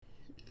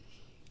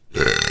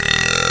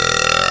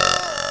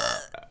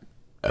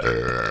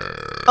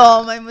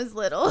Oh, mine was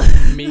little.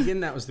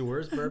 Megan, that was the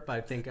worst burp I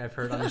think I've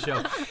heard on the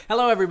show.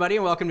 Hello, everybody,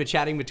 and welcome to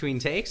Chatting Between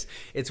Takes.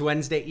 It's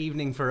Wednesday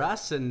evening for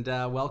us, and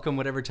welcome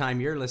whatever time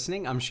you're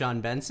listening. I'm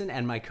Sean Benson,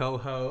 and my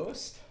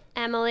co-host...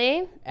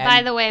 Emily.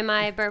 By the way,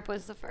 my burp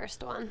was the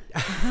first one.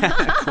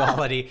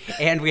 Quality.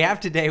 And we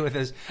have today with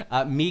us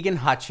Megan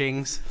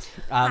Hutchings.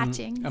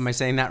 Hutchings. Am I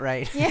saying that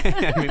right?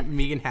 Yeah.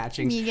 Megan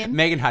Hutchings.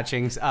 Megan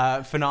Hutchings,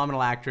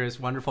 phenomenal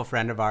actress, wonderful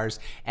friend of ours.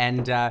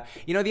 And,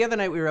 the other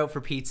night we were out for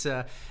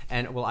pizza,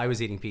 and, I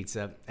was eating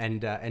pizza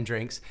and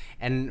drinks,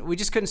 and we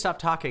just couldn't stop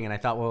talking, and I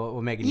thought,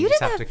 well Megan, you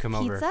just have to come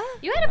pizza? over.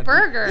 You had a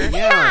burger.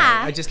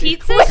 Yeah. I just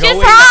Pizza with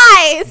just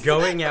fries.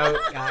 Going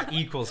out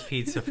equals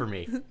pizza for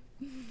me.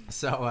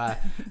 So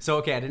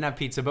okay, I didn't have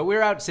pizza, but we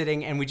were out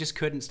sitting and we just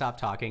couldn't stop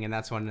talking. And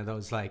that's one of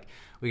those,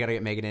 we got to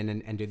get Megan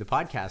in and do the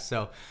podcast.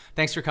 So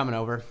thanks for coming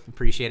over.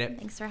 Appreciate it.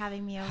 Thanks for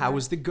having me over. How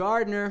was the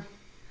gardener?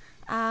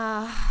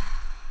 I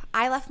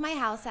left my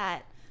house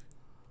at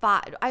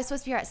 5. I was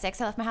supposed to be here at 6.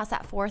 I left my house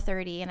at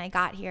 4:30 and I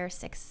got here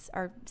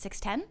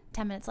 6:10,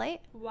 10 minutes late.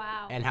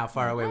 Wow. And how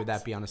far away would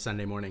that be on a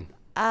Sunday morning?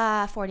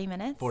 40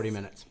 minutes. 40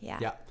 minutes.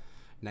 Yeah.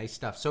 Nice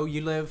stuff. So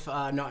you live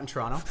not in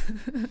Toronto.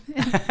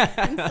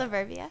 In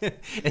suburbia.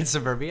 In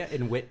suburbia,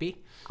 in Whitby.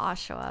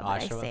 Oshawa, but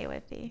I say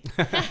Whitby.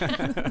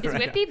 Is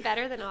Whitby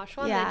better than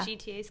Oshawa on Yeah. the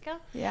GTA scale?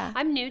 Yeah.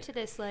 I'm new to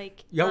this,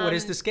 what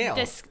is the scale?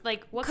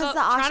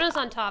 Toronto's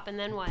on top, and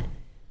then what?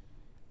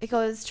 It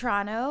goes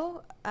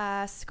Toronto,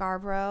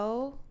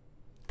 Scarborough,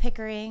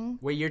 Pickering.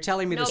 Wait, you're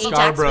telling me the Ajax,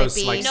 Scarborough's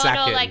Whitby.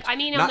 second? I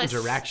mean not on in the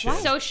direction.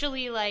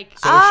 socially,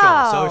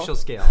 Social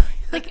scale.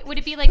 would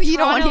it be like You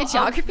don't want Toronto, a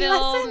geography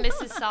Oakville,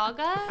 lesson?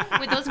 Mississauga?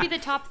 Would those be the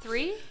top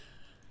 3?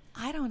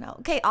 I don't know.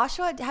 Okay,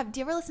 Oshawa, do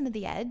you ever listen to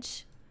The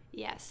Edge?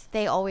 Yes.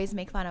 They always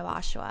make fun of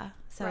Oshawa.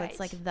 So Right. it's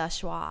like the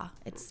Schwa.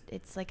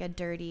 It's like a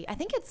dirty, I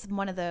think it's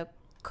one of the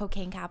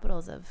cocaine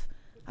capitals of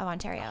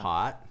Ontario.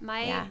 Hot.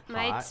 My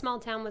Hot. small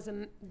town was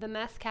the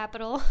meth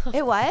capital.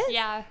 It was?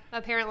 Yeah,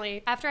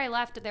 apparently. After I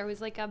left, there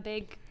was a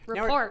big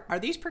Now, report. are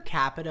these per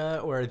capita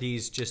or are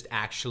these just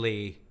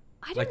actually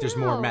I don't there's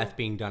know. more meth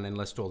being done in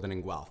Listowel than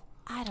in Guelph?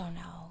 I don't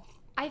know.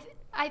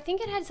 I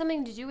think it had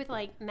something to do with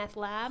meth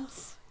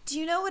labs. Do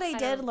you know what I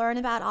did learn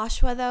about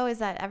Oshawa, though, is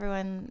that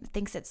everyone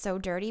thinks it's so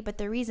dirty, but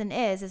the reason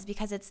is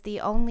because it's the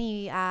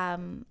only,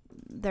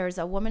 there's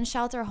a women's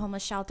shelter, a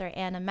homeless shelter,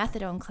 and a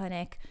methadone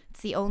clinic.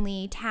 It's the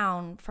only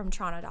town from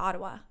Toronto to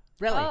Ottawa.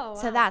 Really? Oh, wow.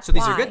 So that's So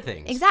these why. are good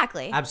things.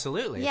 Exactly.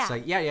 Absolutely. Yeah. It's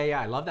like, yeah.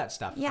 I love that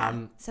stuff. Yeah.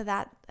 So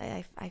that,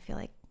 I feel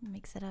like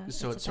makes it a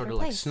So it's it's a sort better of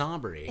like place.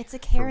 snobbery. It's a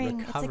for caring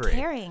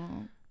recovery.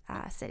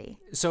 City.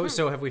 So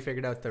have we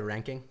figured out the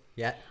ranking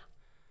yet?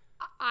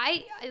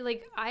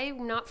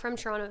 I'm not from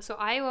Toronto, so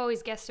I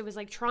always guessed it was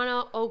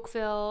Toronto,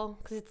 Oakville,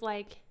 because it's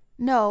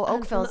No, I'm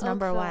Oakville's from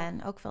number Oakville.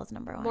 one. Oakville's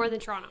number one. more than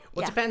Toronto.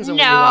 Well, it Yeah. depends on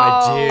what you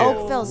want to do.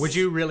 Oakville's- Would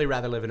you really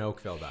rather live in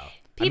Oakville, though?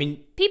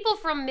 People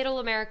from Middle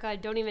America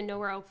don't even know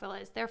where Oakville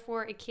is.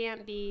 Therefore, it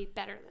can't be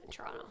better than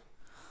Toronto.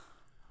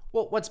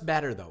 Well, what's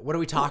better, though? What are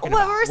we talking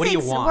Well, about? What do you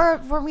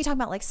want? Weren't we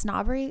talking about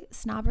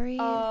snobbery?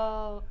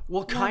 Oh,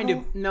 Well, kind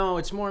of. No,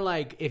 it's more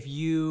like if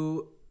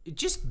you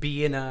just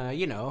being a,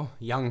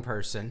 young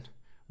person,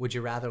 would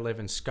you rather live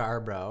in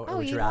Scarborough or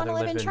would you you'd rather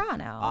wanna live live in in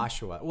Toronto.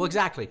 Oshawa? Well,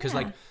 exactly, because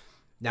now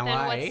then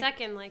what's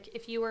second?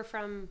 If you were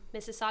from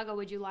Mississauga,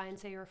 would you lie and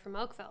say you were from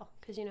Oakville?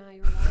 Because you know how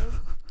you were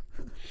lying.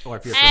 or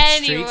if you're from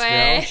Anyway.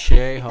 Streetsville,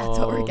 Shea That's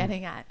what we're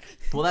getting at.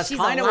 Well, that's She's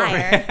kind a of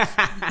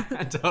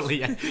liar. totally.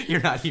 Yeah. You're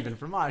not even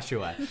from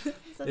Oshawa.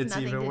 So It's nothing to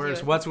even do worse.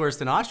 with What's worse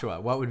than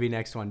Oshawa? What would be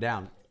next one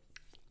down?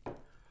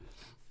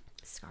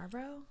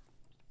 Scarborough?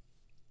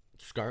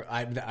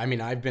 I mean,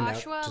 I've been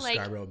Oshawa, out to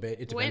Scarborough a bit.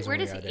 It depends where on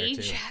does we are there, too.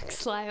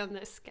 Ajax lie on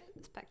this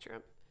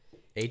spectrum?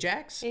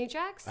 Ajax?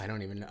 Ajax? I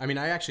don't even know. I mean,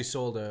 I actually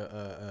sold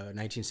a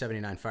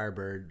 1979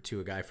 Firebird to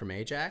a guy from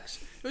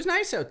Ajax. It was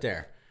nice out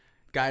there.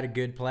 Guy had a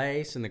good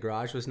place, and the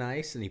garage was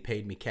nice, and he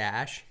paid me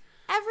cash.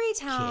 Every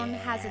town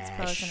has its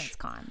pros and Cash. its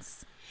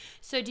cons.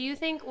 So do you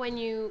think when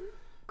you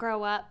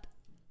grow up,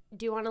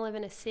 do you want to live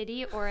in a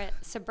city or a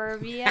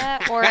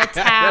suburbia or a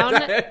town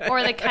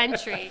or the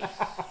country?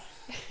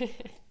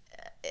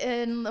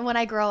 And when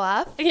I grow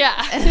up Yeah.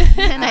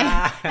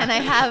 and I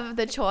have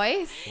the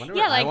choice, Wonder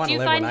Yeah, where I want do to you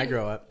live find when I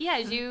grow up.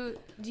 Yeah, do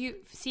you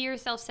see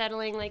yourself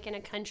settling in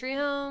a country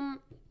home?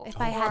 if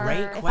I had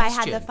great if I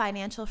had the question.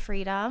 financial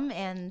freedom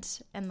and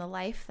the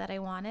life that I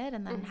wanted,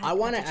 and then I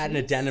want to add an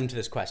addendum to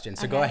this question,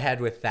 so go Okay.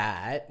 ahead with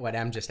that, what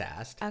Em just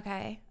asked.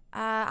 Okay,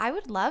 I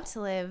would love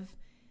to live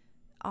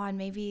on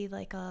maybe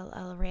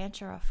a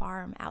ranch or a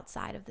farm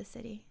outside of the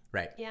city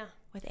Right. Yeah.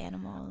 with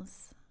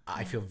animals.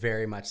 I feel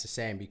very much the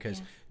same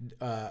because,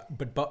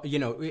 but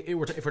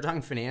if we're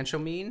talking financial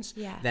means,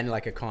 Yeah. then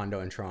like a condo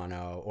in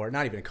Toronto, or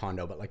not even a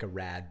condo, but like a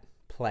rad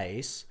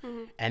place,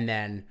 and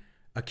then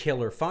a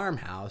killer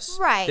farmhouse,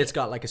 Right. That's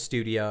got like a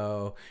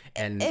studio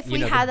and If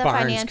we had the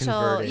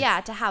financial,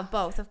 to have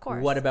both, of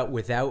course. What about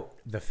without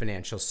the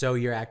financial? So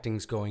your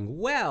acting's going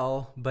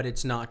well, but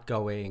it's not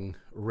going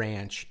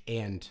ranch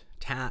and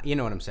town. You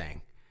know what I'm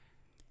saying?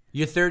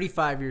 You're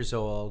 35 years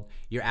old.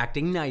 You're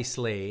acting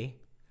nicely,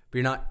 but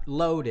you're not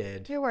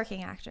loaded. You're a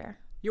working actor.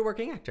 You're a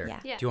working actor. Yeah.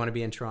 Yeah. Do you want to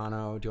be in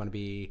Toronto? Do you want to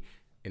be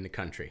in the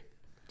country?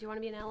 Do you want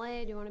to be in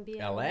LA? Do you want to be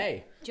in LA.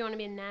 Do you want to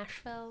be in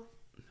Nashville?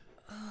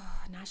 Oh,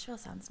 Nashville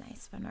sounds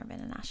nice, but I've never been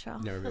to Nashville.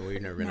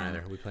 We've never been No.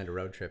 either. We planned a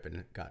road trip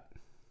and got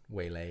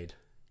waylaid.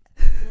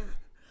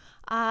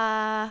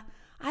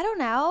 I don't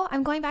know.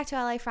 I'm going back to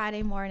LA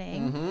Friday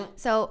morning.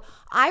 So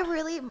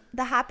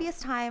the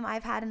happiest time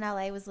I've had in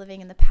LA was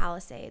living in the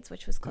Palisades,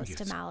 which was close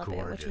to It's Malibu, which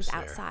gorgeous was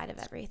there. outside of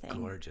everything.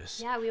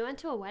 Gorgeous. Yeah, we went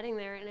to a wedding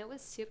there, and it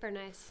was super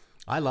nice.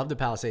 I love the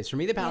Palisades. For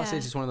me, the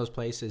Palisades Yeah. is one of those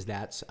places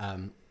that's,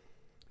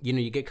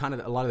 you get kind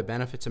of a lot of the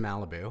benefits of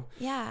Malibu.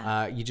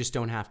 Yeah. You just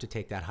don't have to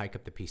take that hike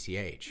up the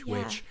PCH,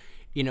 Yeah. which,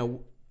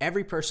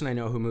 every person I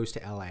know who moves to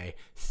LA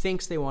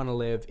thinks they want to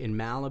live in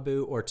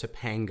Malibu or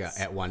Topanga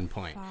at one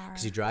point.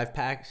 Because you drive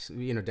past,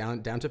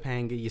 down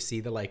Topanga, you see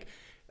the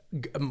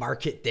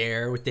market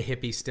there with the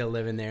hippies still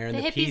living there, and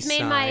The the hippies peace made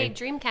sign. my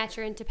dream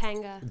catcher in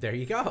Topanga. There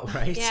you go,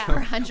 right? Yeah. So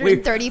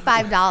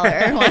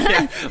 $135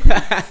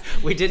 one.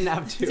 we didn't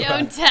have to.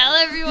 Don't tell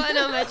everyone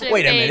how much I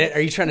Wait a paid. minute. Are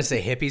you trying to say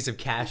hippies have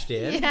cashed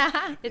in?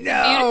 Yeah. It's,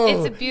 No!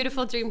 it's a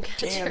beautiful dream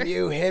catcher. Damn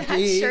you, That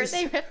hippies. shirt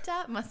they ripped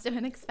up must have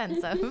been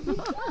expensive.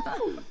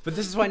 But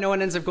this is why no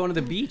one ends up going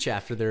to the beach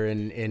after they're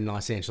in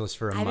Los Angeles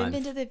for a I month. haven't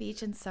been to the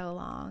beach in so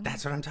long.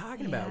 That's what I'm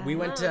talking about. Yeah. We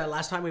went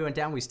last time we went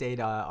down. We stayed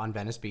on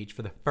Venice Beach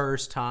for the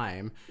first time.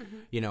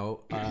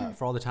 For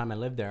all the time I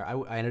lived there,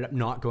 I ended up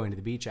not going to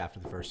the beach after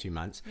the first few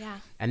months. Yeah.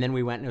 And then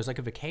we went, and it was like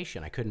a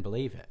vacation. I couldn't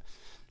believe it.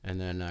 And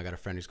then I got a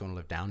friend who's going to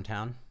live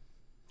downtown.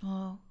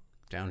 Oh.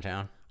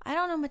 Downtown. I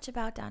don't know much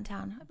about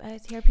downtown. I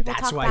hear people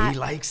That's talk why bad. he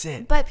likes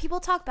it. But people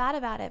talk bad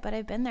about it, but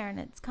I've been there and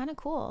it's kind of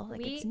cool.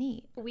 It's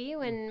neat.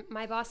 When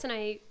my boss and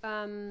I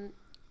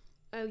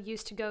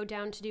used to go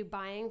down to do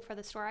buying for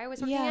the store I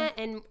was working Yeah. at,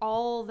 and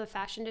all the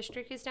fashion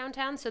district is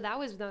downtown. So that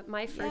was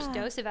my first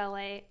Yeah. dose of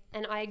LA,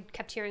 and I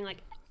kept hearing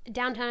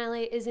downtown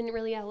LA isn't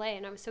really LA,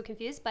 and I was so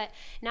confused. But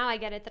now I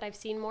get it that I've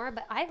seen more.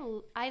 But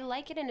I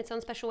like it in its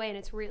own special way, and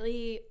it's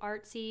really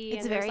artsy.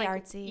 It's and there's, very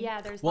artsy.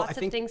 Yeah, there's Well, lots I of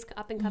think- things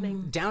up and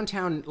coming.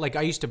 Downtown,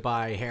 I used to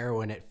buy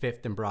heroin at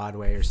 5th and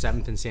Broadway or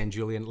 7th and San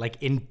Julian,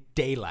 in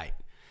daylight.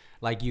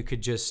 You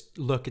could just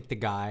look at the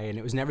guy, and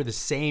it was never the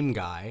same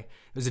guy.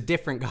 It was a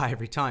different guy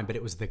every time, but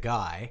it was the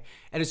guy.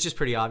 And it's just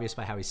pretty obvious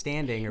by how he's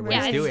standing or what Yeah,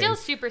 he's it's doing. still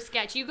super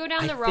sketch. You go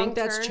down the I wrong think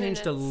that's turn,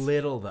 changed a and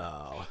little,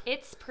 though.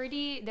 it's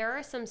pretty. There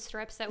are some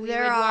strips that we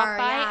There would walk are,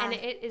 by, yeah. and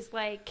it is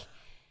like.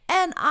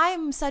 And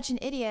I'm such an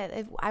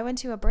idiot. I went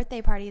to a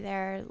birthday party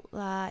there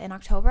in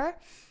October,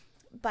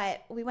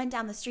 but we went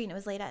down the street and it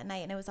was late at night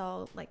and it was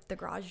all the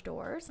garage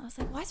doors. I was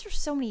like, why is there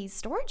so many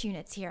storage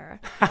units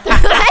here?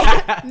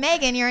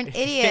 Megan, you're an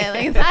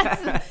idiot.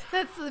 That's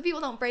the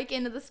people don't break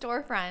into the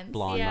storefronts.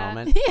 Blonde Yeah.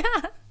 moment.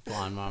 Yeah.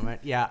 Blonde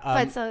moment. Yeah.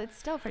 But so it's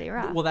still pretty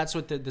rough. Well, that's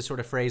what the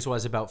sort of phrase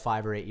was about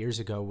 5 or 8 years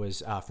ago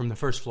was from the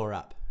first floor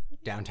up.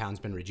 Downtown's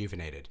been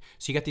rejuvenated.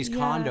 So you got these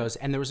condos,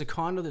 and there was a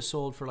condo that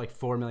sold for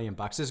 $4 million.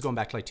 This is going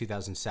back to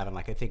 2007.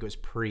 I think it was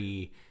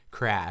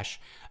pre-crash.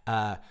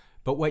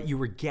 But what you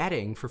were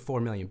getting for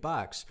 $4 million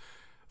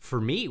for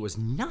me was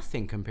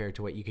nothing compared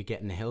to what you could get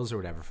in the hills or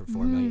whatever for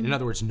 $4 million. In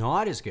other words,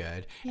 not as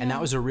good. And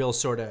that was a real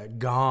sort of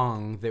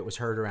gong that was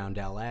heard around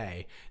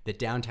LA that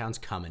downtown's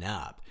coming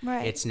up.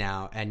 Right. It's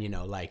now, and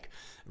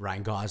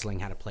Ryan Gosling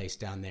had a place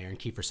down there, and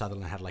Kiefer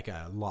Sutherland had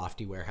a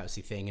lofty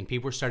warehousey thing, and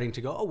people were starting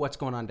to go, oh, what's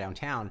going on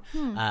downtown?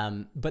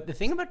 But the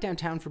thing about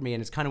downtown for me,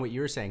 and it's kind of what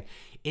you were saying,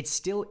 it's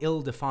still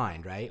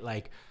ill-defined, right?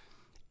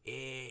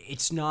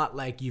 It's not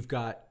like you've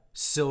got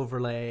Silver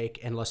Lake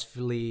and Los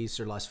Feliz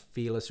or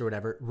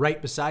whatever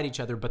right beside each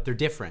other, but they're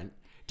different.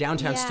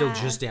 Downtown's still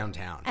Yeah. just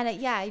downtown. And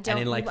I don't.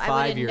 in, I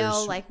 5 wouldn't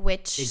know years-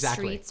 which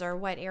Exactly. streets or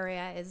what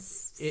area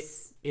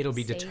is. It'll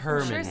be safe.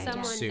 determined I'm Sure, sure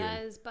someone soon.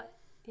 does, but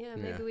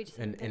maybe we just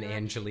and haven't done that.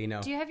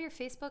 Angelino. Do you have your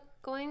Facebook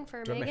going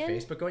for Do I have Megan? my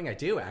Facebook going? I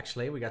do,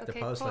 actually. We got the Okay,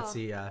 post. Let's cool.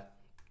 see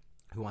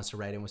who wants to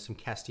write in with some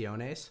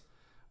questiones.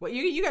 Well,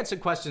 you got some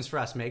questions for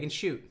us, Megan.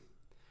 Shoot.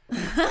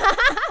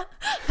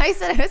 I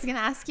said I was going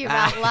to ask you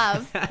about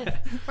love.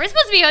 We're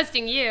supposed to be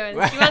hosting you,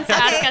 and she wants to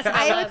ask us about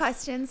I have love. a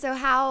question. So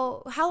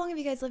how long have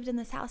you guys lived in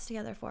this house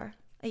together for?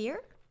 A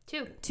year?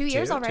 2. 2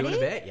 years Two already? and a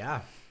bit,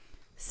 yeah.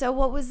 So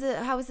how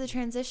was the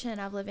transition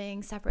of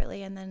living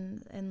separately and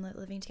then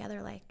living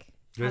together like?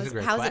 That's a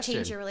great How's it question.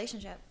 changed your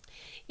relationship?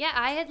 Yeah,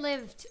 I had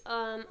lived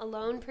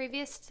alone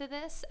previous to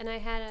this, and I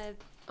had an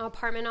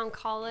apartment on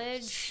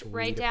College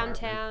right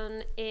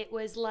downtown. It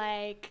was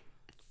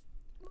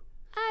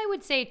I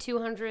would say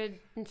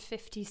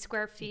 250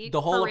 square feet. The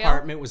whole for real.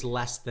 apartment was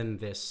less than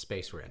this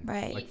space we're in.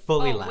 Right.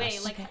 Fully Oh, less.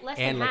 wait, less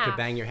and than half. could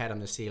bang your head on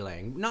the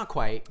ceiling. Not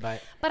quite,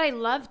 but But I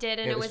loved it,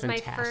 and It it was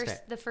was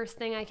fantastic. the first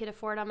thing I could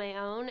afford on my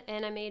own,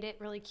 and I made it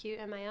really cute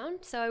on my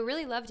own. So I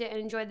really loved it and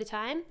enjoyed the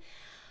time.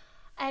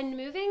 And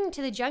moving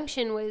to the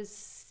Junction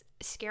was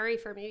scary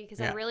for me because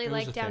Yeah, I really it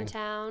was liked a thing.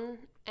 downtown,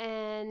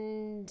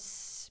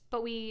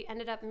 but we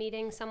ended up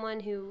meeting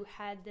someone who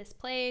had this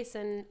place,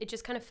 and it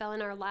just kind of fell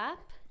in our lap.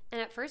 And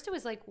at first it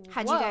was like,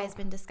 Had whoa. you guys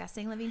been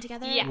discussing living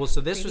together? Yeah. Well,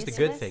 so this was the previous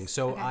to good this? thing.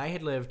 So Okay. I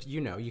had lived,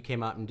 you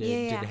came out and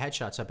did Yeah. the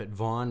headshots up at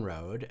Vaughan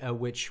Road,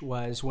 which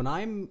was when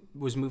I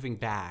was moving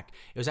back.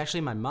 It was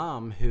actually my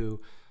mom who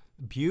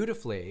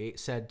beautifully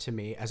said to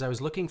me, as I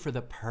was looking for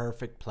the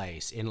perfect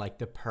place in like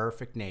the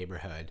perfect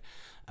neighborhood,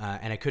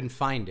 and I couldn't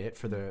find it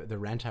for the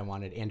rent I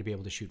wanted and to be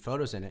able to shoot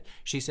photos in it,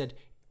 she said,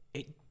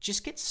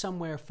 just get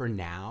somewhere for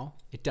now.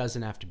 It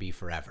doesn't have to be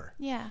forever.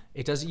 Yeah.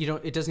 It doesn't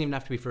even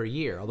have to be for a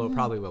year, although it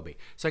probably will be.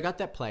 So I got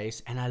that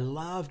place and I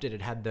loved it.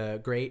 It had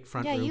the great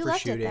front Yeah, room you for loved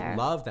it shooting. there.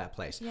 Loved that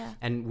place. Yeah.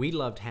 And we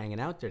loved hanging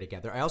out there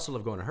together. I also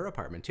loved going to her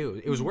apartment too.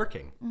 It was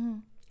working.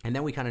 And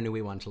then we kind of knew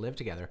we wanted to live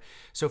together.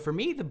 So for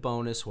me, the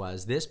bonus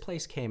was this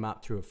place came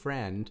up through a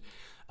friend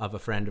of a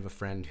friend of a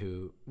friend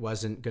who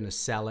wasn't going to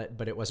sell it,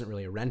 but it wasn't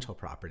really a rental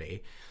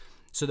property.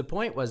 So the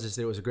point was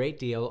that it was a great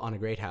deal on a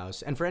great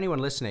house. And for anyone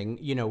listening,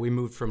 we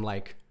moved from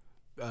like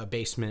a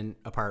basement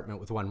apartment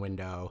with one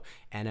window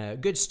and a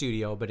good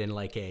studio, but in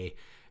like a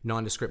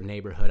nondescript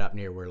neighborhood up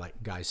near where like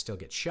guys still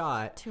get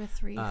shot. To a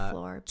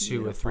three-floor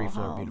beautiful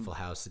beautiful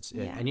home. house. It's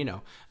Yeah.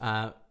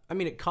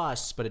 and it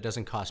costs, but it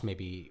doesn't cost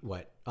maybe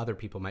what other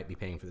people might be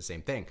paying for the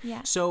same thing.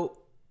 Yeah. So,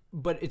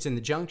 but it's in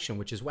the Junction,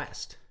 which is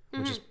west,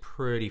 which is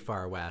pretty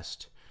far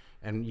west.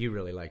 And you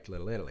really liked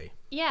Little Italy.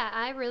 Yeah,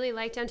 I really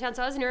like downtown.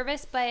 So I was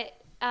nervous, but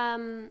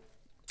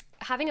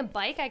having a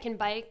bike,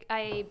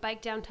 I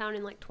bike downtown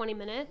in like 20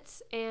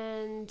 minutes,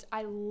 and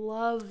I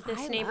love this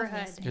I love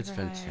neighborhood. this It's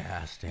neighborhood.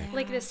 fantastic. Yeah.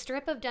 Like the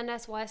strip of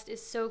Dundas West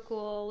is so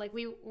cool. Like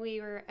we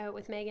were out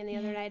with Megan the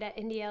other night at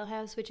Indie Ale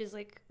House, which is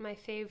like my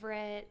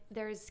favorite.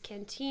 There's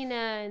Cantina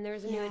and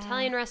there's a new Yeah.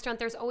 Italian restaurant.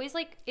 There's always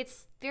like,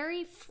 it's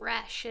very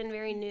fresh and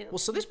very new. Well,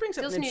 so this brings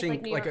up an Feels new, interesting,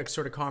 like New like a York.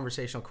 sort of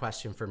conversational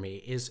question for me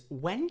is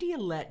when do you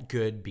let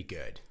good be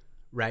good,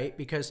 right?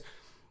 Because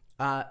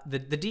the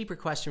deeper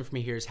question for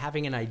me here is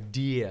having an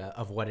idea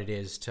of what it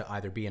is to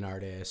either be an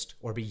artist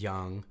or be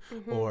young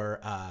or,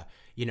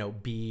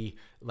 be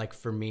like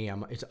for me,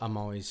 I'm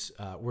always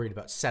worried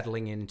about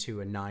settling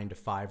into a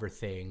 9-to-5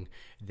 thing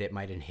that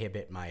might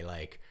inhibit my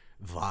like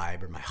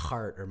vibe or my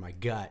heart or my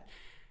gut.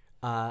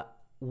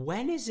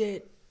 When is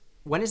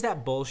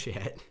that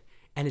bullshit?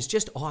 And it's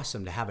just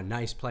awesome to have a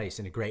nice place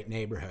in a great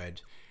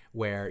neighborhood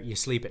where you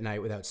sleep at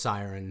night without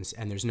sirens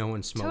and there's no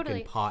one smoking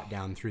Totally. pot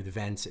down through the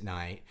vents at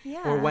night.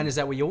 Yeah. Or when is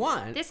that what you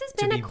want? This has to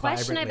been be a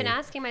question I've been vibrantly-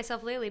 asking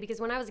myself lately, because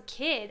when I was a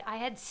kid, I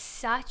had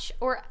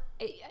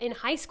in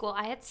high school,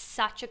 I had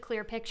such a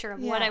clear picture of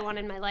what Yeah. I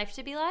wanted my life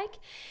to be like.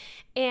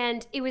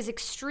 And it was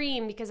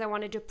extreme because I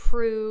wanted to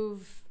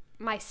prove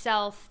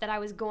myself that I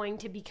was going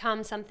to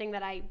become something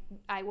that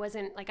I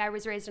wasn't. Like, I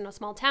was raised in a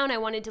small town. I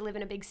wanted to live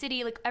in a big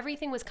city. Like,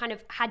 everything was kind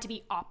of had to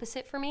be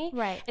opposite for me,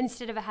 Right.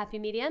 instead of a happy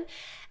medium.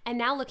 And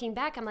now looking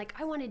back, I'm like,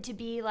 I wanted to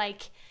be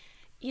like,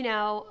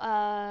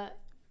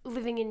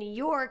 living in New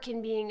York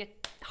and being a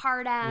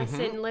hard ass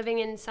and living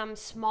in some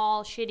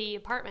small shitty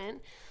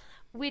apartment,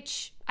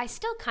 which I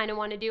still kind of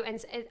want to do.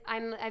 And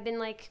I've been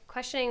like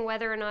questioning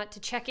whether or not to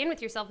check in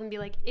with yourself and be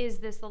like, is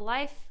this the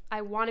life I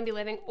want to be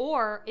living,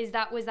 or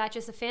was that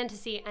just a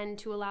fantasy, and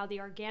to allow the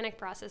organic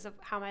process of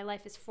how my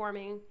life is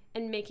forming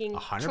and making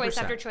 100%. choice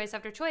after choice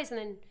after choice, and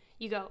then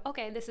you go,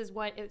 okay, this is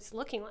what it's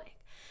looking like.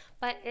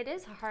 But it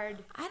is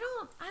hard. I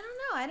don't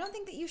know. I don't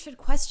think that you should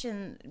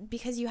question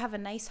because you have a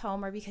nice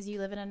home or because you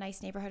live in a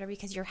nice neighborhood or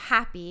because you're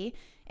happy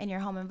in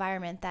your home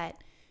environment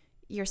that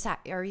you're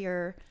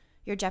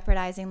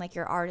jeopardizing like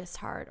your artist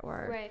heart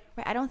or Right.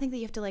 I don't think that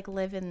you have to like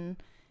live in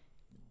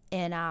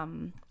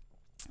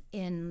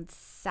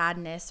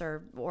sadness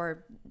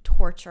or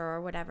torture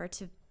or whatever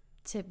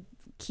to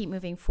keep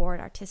moving forward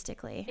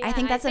artistically. I Yeah,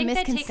 think I that's a think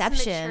that takes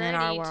misconception in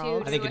our maturity, too.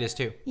 world. I think it is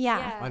too.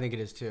 Yeah. I think it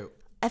is too.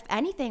 If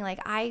anything, like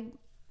I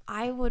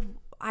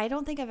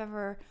don't think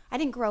I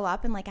didn't grow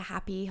up in like a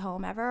happy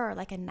home ever or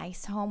like a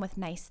nice home with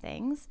nice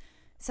things.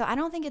 So I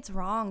don't think it's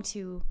wrong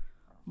to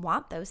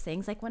want those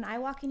things. Like when I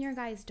walk in your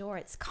guy's door,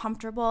 it's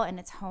comfortable and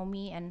it's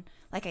homey. And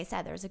like I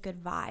said, there's a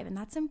good vibe and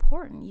that's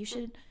important. You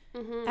should,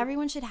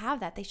 everyone should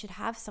have that. They should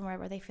have somewhere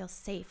where they feel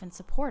safe and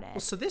supported. Well,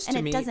 so this and to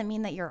it me- doesn't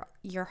mean that your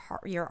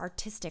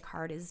artistic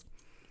heart is,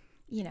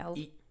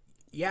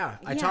 Yeah,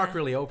 I Yeah. talk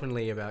really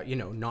openly about,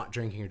 not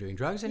drinking or doing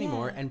drugs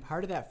anymore. Yeah. And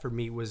part of that for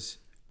me was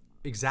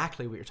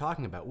exactly what you're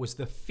talking about, was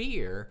the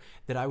fear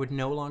that I would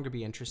no longer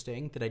be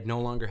interesting, that I'd no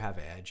longer have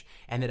edge,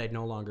 and that I'd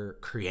no longer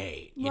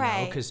create, you know?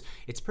 Right. Because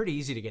it's pretty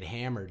easy to get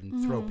hammered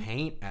and throw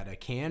paint at a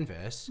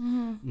canvas.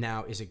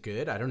 Now, is it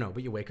good? I don't know.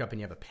 But you wake up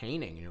and you have a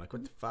painting and you're like,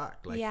 what the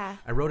fuck? Like, Yeah.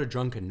 I wrote a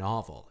drunken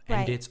novel and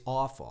Right. it's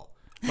awful.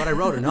 But I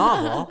wrote a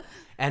novel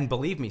and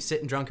believe me,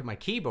 sitting drunk at my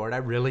keyboard, I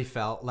really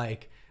felt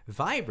like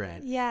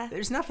vibrant. Yeah.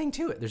 There's nothing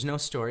to it. There's no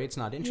story. It's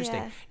not interesting.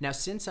 Yeah. Now,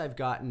 since I've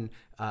gotten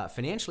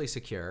financially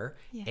secure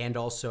and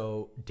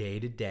also day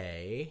to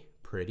day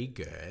pretty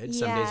good,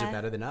 some days are Yeah.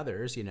 better than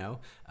others,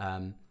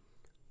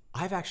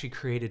 I've actually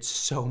created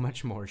so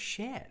much more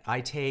shit.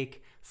 I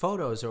take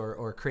photos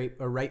or create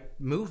or write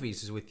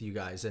movies with you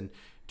guys and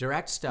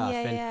direct stuff.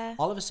 And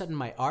all of a sudden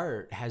my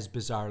art has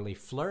bizarrely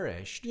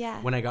flourished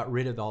when I got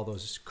rid of all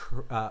those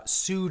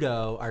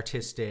pseudo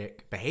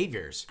artistic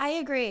behaviors. I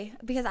agree,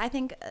 because I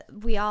think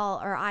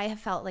I have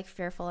felt like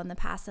fearful in the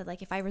past that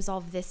like if I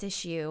resolve this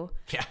issue,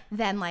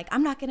 then like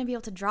I'm not going to be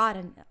able to draw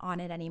on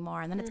it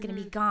anymore, and then it's going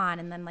to be gone,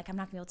 and then like I'm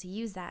not going to be able to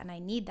use that, and I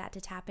need that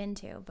to tap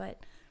into. But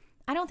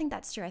I don't think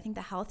that's true. I think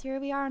the healthier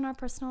we are in our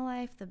personal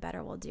life, the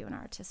better we'll do in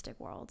our artistic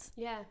world.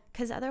 Yeah.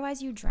 Because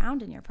otherwise you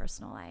drowned in your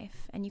personal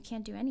life and you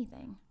can't do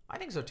anything. I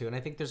think so too. And I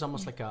think there's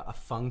almost like a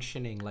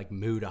functioning like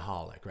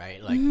moodaholic,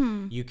 right? Like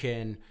you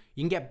can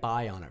get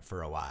by on it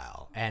for a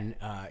while. And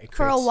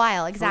for a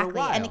while, exactly.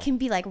 And it can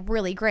be like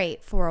really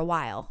great for a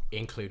while.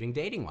 Including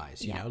dating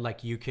wise, you know,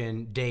 like you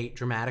can date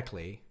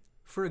dramatically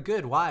for a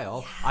good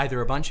while, either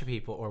a bunch of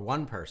people or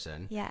one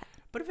person. Yeah.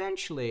 But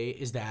eventually,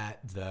 is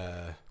that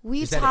the...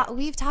 We've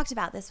talked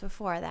about this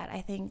before, that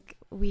I think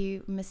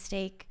we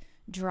mistake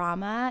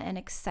drama and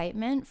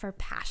excitement for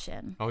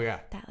passion. Oh,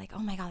 yeah. That like, oh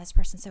my God, this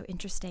person's so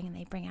interesting, and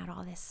they bring out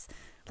all this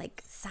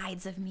like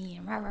sides of me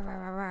and rah, rah, rah,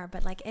 rah, rah.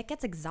 But like it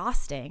gets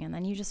exhausting, and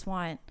then you just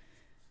want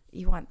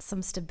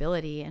some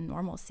stability and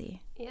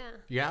normalcy. Yeah.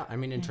 Yeah, I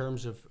mean, in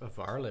terms of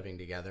our living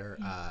together,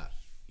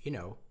 you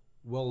know,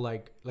 we'll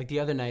like the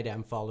other night,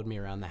 Em followed me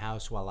around the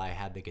house while I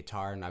had the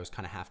guitar and I was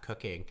kind of half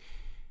cooking.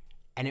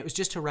 And it was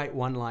just to write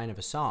one line of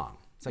a song.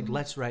 It's like,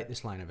 let's write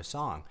this line of a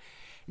song.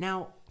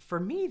 Now, for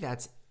me,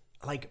 that's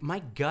like my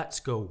guts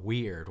go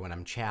weird when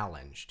I'm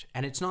challenged.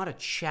 And it's not a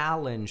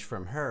challenge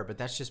from her, but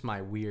that's just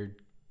my weird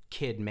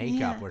kid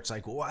makeup where it's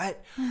like,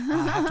 what?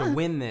 I have to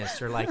win this,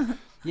 or like,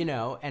 you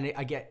know, and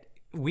I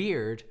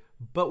weird,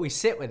 but we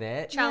sit with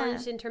it.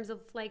 Challenged in terms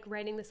of like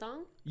writing the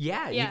song?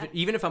 Yeah.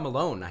 Even if I'm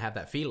alone, I have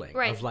that feeling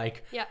of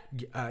like,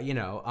 you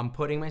know, I'm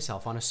putting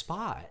myself on a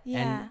spot. Yeah.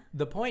 And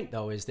the point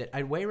though is that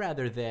I'd way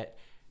rather that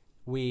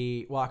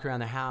we walk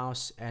around the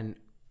house and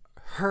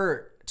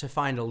hurt to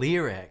find a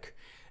lyric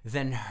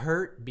than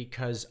hurt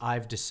because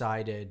I've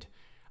decided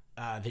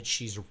that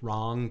she's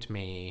wronged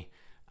me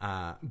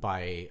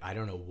by, I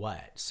don't know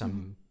what,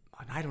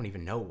 I don't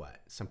even know what,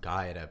 some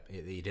guy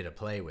he did a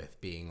play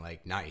with being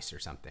like nice or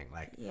something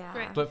like. Yeah.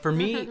 Right. But for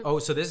me,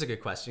 so this is a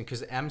good question,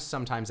 because Em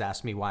sometimes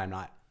asks me why I'm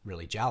not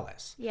really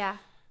jealous. Yeah.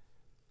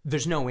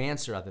 There's no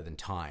answer other than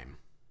time.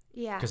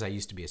 Yeah. Because I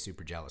used to be a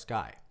super jealous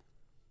guy.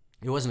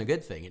 It wasn't a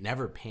good thing. It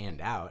never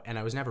panned out, and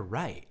I was never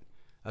right.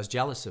 I was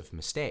jealous of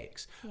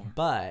mistakes. Yeah.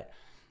 But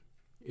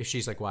if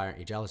she's like, why aren't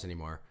you jealous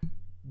anymore?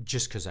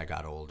 Just because I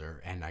got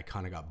older and I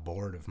kind of got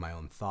bored of my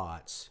own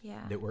thoughts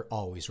that were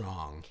always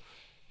wrong.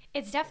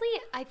 It's definitely,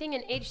 I think,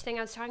 an age thing.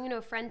 I was talking to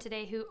a friend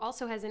today who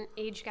also has an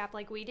age gap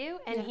like we do.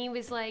 And he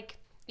was like,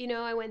 you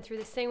know, I went through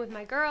this thing with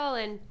my girl,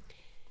 and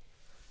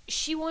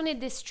she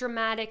wanted this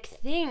dramatic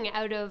thing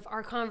out of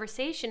our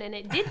conversation, and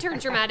it did turn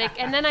dramatic.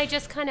 And then I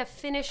just kind of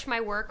finished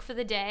my work for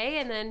the day,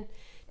 and then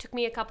took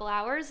me a couple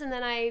hours, and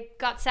then I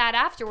got sad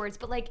afterwards.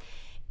 But like,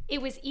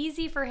 it was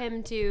easy for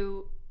him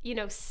to, you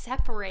know,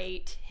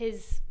 separate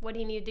what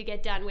he needed to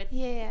get done with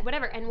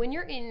whatever. And when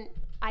you're in,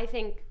 I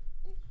think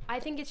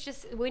it's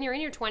just when you're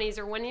in your 20s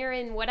or when you're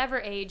in whatever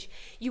age,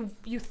 you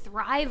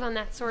thrive on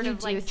that sort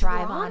of like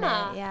thrive drama.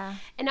 On it, yeah.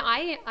 And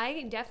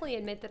I definitely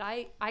admit that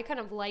I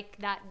kind of like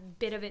that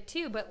bit of it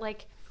too. But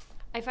like,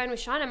 I find with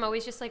Sean, I'm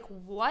always just like,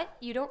 what?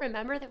 You don't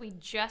remember that we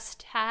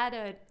just had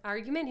an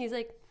argument? He's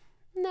like,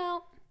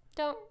 no,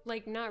 don't,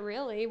 like, not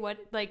really. What,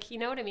 like, you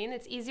know what I mean?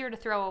 It's easier to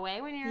throw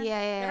away when you're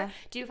younger.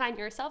 Do you find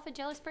yourself a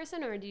jealous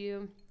person, or do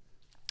you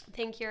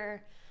think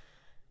you're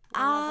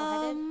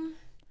level-headed?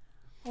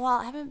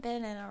 Well, I haven't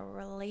been in a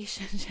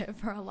relationship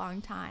for a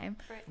long time.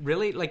 Right.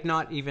 Really? Like,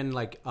 not even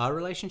like a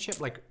relationship?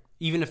 Like,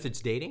 even if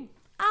it's dating?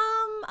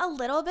 A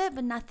little bit,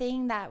 but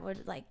nothing that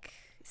would like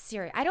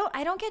serious. I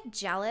don't get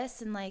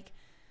jealous and like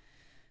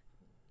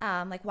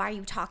why are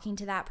you talking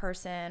to that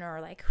person,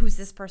 or like who's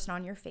this person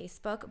on your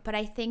Facebook? But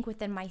I think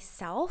within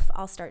myself,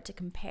 I'll start to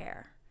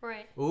compare.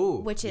 Right.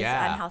 Ooh, which is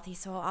unhealthy.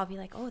 So I'll be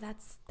like, oh,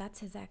 that's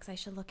his ex. I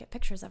should look at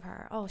pictures of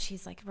her. Oh,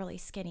 she's like really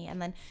skinny. And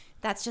then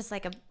that's just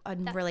like a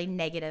really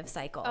negative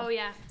cycle. Oh,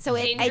 yeah. So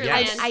I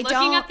don't.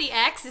 Looking up the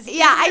ex is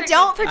I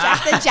don't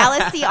project the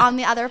jealousy on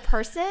the other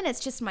person.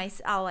 It's just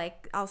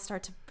I'll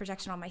start to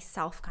projection on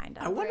myself, kind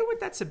of. I wonder what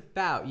that's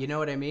about. You know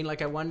what I mean?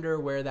 Like, I wonder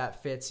where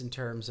that fits in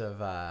terms of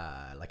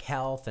like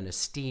health and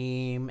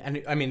esteem.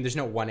 And I mean, there's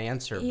no one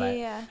answer,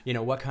 but you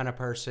know, what kind of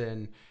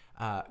person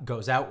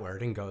goes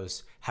outward and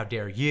goes, how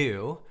dare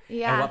you?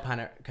 Yeah. And what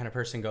kind of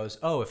person goes,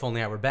 oh, if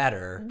only I were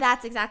better.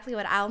 That's exactly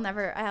what I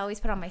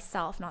always put on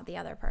myself, not the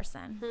other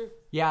person.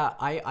 Yeah,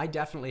 I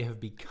definitely have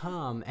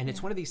become, and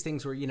it's one of these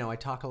things where, you know, I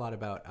talk a lot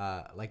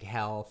about like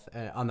health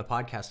on the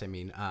podcast, I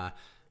mean,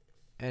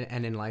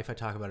 and in life I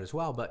talk about it as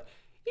well, but,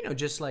 you know,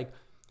 just like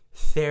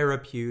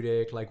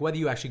therapeutic, like whether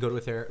you actually go to a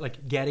therapist,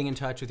 like getting in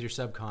touch with your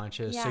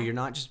subconscious, so you're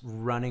not just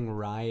running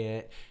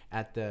riot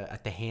at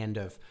the hand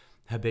of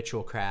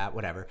habitual crap,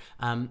 whatever.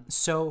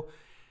 So,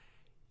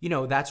 you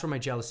know, that's where my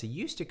jealousy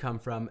used to come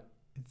from.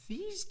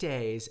 These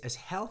days, as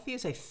healthy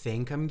as I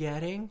think I'm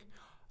getting,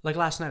 Like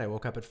last night, I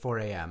woke up at 4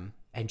 a.m.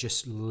 and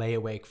just lay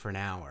awake for an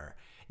hour.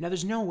 Now,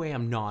 there's no way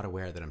I'm not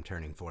aware that I'm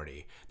turning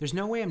 40. There's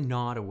no way I'm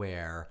not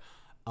aware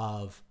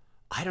of,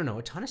 I don't know,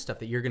 a ton of stuff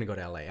that you're going to go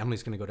to LA.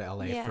 Emily's going to go to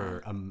LA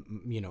for,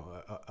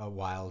 a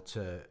while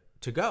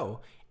to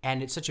go.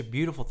 And it's such a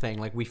beautiful thing.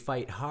 Like, we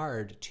fight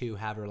hard to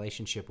have a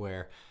relationship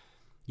where,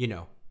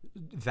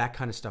 that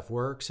kind of stuff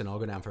works, and I'll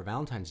go down for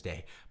Valentine's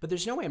Day. But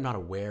there's no way I'm not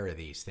aware of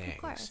these things.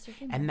 Of course,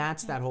 and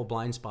that's that whole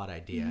blind spot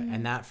idea.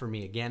 And that, for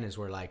me, again, is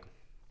where, like,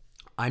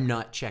 I'm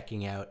not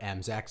checking out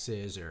M's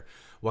exes or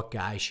what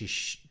guy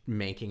she's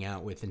making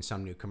out with in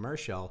some new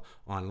commercial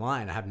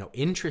online. I have no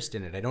interest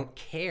in it. I don't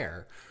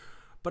care.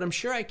 But I'm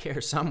sure I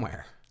care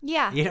somewhere.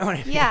 Yeah. You know what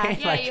I mean? Yeah.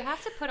 Yeah, you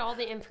have to put all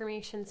the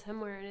information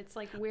somewhere, and it's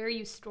like where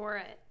you store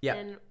it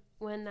and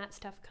when that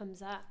stuff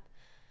comes up.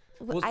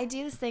 I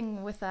do this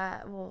thing with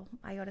I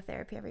go to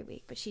therapy every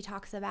week, but she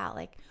talks about,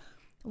 like,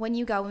 when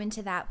you go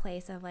into that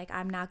place of, like,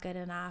 I'm not good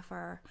enough,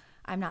 or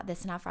I'm not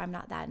this enough, or I'm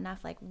not that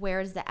enough, like,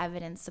 where's the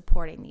evidence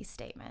supporting these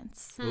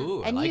statements?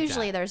 Ooh, and I like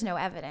usually that. there's no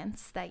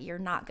evidence that you're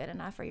not good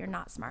enough or you're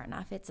not smart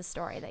enough. It's a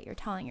story that you're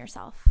telling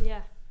yourself.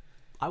 Yeah.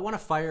 I want to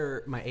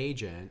fire my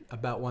agent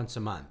about once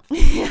a month.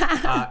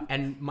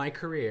 And my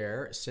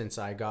career, since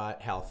I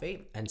got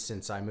healthy and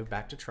since I moved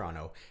back to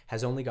Toronto,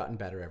 has only gotten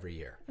better every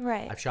year.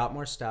 Right. I've shot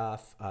more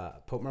stuff,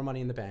 put more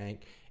money in the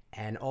bank,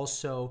 and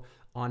also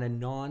on a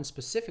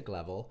non-specific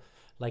level,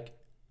 like,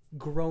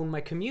 grown my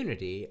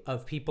community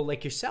of people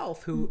like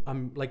yourself who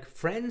I'm, like,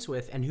 friends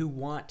with and who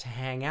want to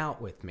hang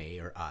out with me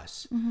or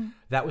us.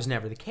 That was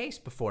never the case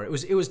before. It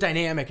was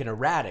dynamic and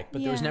erratic,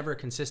 but there was Yeah. never a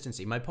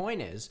consistency. My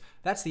point is,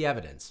 that's the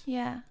evidence.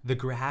 Yeah. The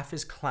graph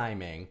is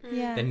climbing.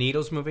 Yeah. The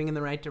needle's moving in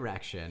the right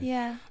direction.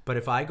 Yeah. But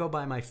if I go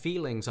by my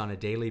feelings on a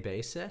daily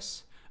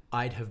basis,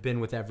 I'd have been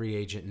with every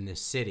agent in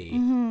this city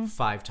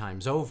 5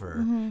 times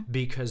over,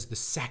 because the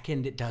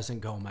second it doesn't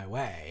go my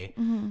way,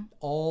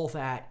 all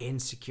that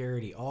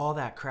insecurity, all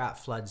that crap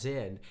floods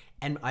in.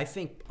 And I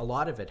think a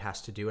lot of it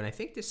has to do, and I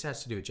think this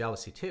has to do with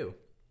jealousy too,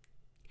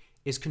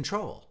 is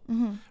control,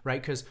 right?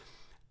 Because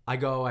I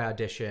go, I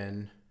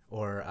audition,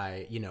 or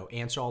I,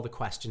 answer all the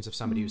questions of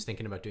somebody who's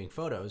thinking about doing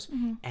photos,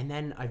 and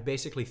then I've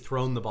basically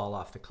thrown the ball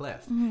off the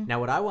cliff. Now,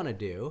 what I want to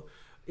do,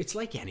 it's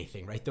like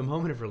anything, right? The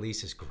moment of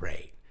release is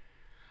great.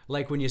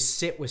 Like when you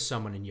sit with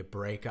someone and you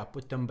break up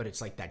with them, but it's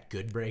like that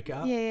good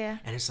breakup. Yeah.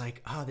 And it's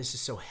like, oh, this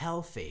is so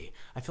healthy.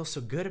 I feel so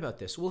good about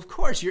this. Well, of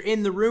course, you're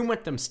in the room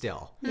with them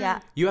still. Yeah.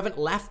 You haven't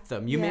left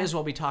them. You may Yeah. as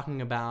well be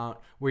talking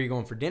about where you're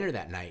going for dinner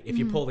that night if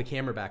you pull the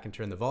camera back and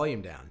turn the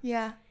volume down.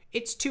 Yeah.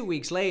 It's 2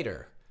 weeks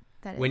later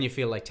That when is- you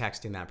feel like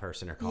texting that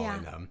person or calling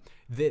Yeah. them.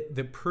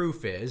 The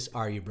proof is,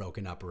 are you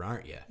broken up or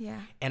aren't you?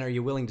 Yeah. And are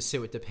you willing to sit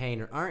with the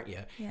pain or aren't you?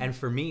 Yeah. And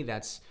for me,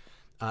 that's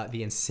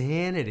the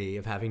insanity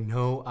of having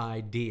no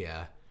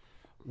idea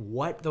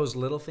what those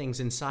little things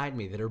inside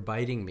me that are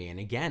biting me. And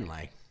again,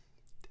 like,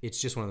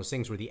 it's just one of those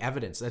things where the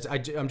evidence,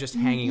 I'm just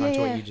hanging on to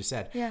what you just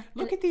said. Yeah.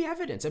 Look at the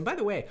evidence. And by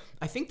the way,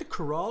 I think the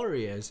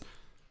corollary is,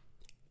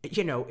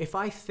 if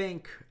I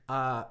think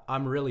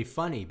I'm really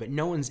funny, but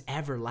no one's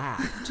ever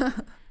laughed,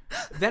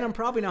 then I'm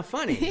probably not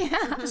funny.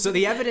 So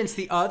the evidence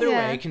the other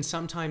Yeah. way can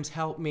sometimes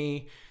help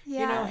me,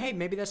 Yeah. hey,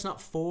 maybe that's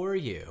not for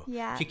you.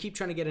 Yeah. If you keep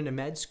trying to get into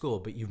med school,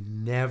 but you've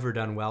never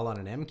done well on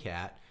an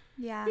MCAT,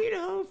 Yeah.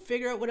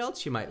 figure out what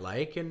else you might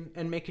like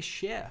and make a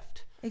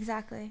shift.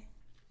 Exactly.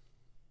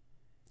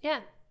 Yeah.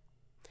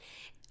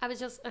 I was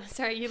just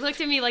sorry. You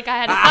looked at me like I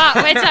had a thought,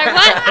 which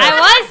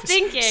I was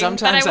thinking.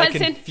 Sometimes but I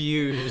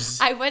confuse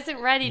I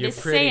wasn't ready your to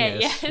say it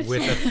prettiness yet.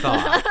 with a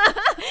thought.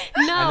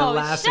 No, And the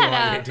last thing shut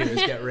I want up. you to do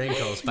is get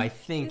wrinkles by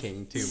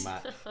thinking too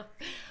much.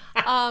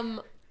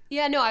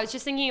 Yeah, no, I was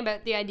just thinking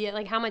about the idea,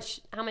 like how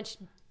much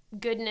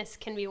goodness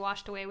can be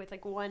washed away with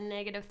like one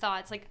negative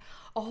thought. It's like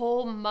a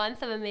whole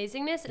month of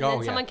amazingness, and Oh, then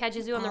yeah. someone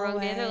catches you on the wrong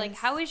day. They're like, Always.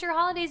 "How was your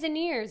holidays and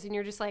New Year's?" And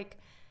you're just like,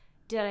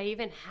 "Did I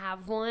even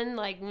have one?"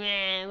 Like,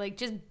 man, like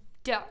just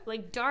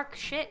dark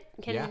shit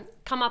can Yeah.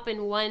 come up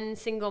in one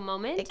single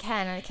moment. It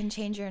can, and it can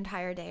change your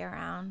entire day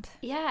around.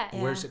 Yeah.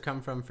 Where's it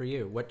come from for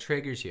you? What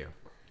triggers you?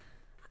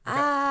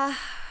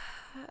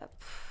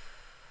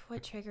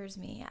 What triggers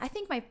me? I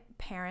think my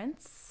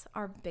parents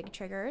are big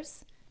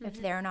triggers. Mm-hmm.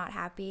 If they're not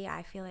happy,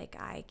 I feel like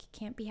I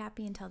can't be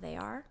happy until they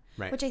are.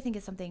 Right. Which I think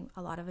is something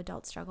a lot of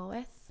adults struggle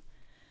with.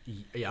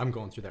 Yeah, I'm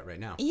going through that right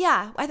now.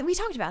 Yeah, we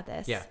talked about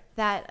this. Yeah.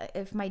 That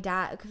if my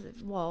dad,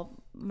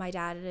 my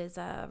dad is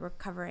a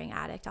recovering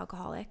addict,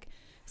 alcoholic.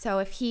 So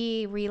if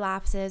he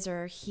relapses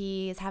or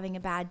he is having a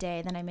bad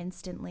day, then I'm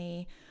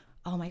instantly,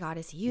 oh my God,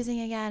 is he using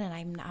again? And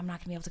I'm not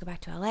gonna be able to go back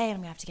to LA, and I'm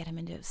gonna have to get him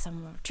into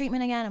some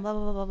treatment again, and blah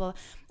blah blah blah blah.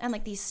 And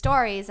like these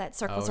stories that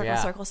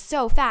circle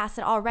so fast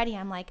that already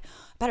I'm like,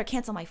 better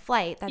cancel my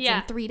flight. That's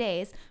Yeah. in 3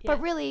 days. Yeah.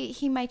 But really,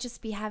 he might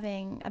just be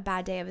having a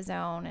bad day of his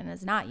own and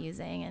is not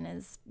using and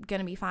is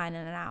gonna be fine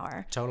in an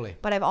hour. Totally.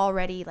 But I've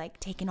already like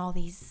taken all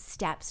these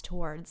steps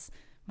towards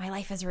my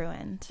life is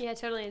ruined. Yeah,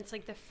 totally. It's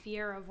like the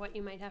fear of what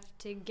you might have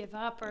to give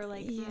up, or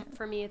like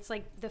for me, it's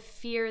like the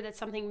fear that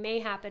something may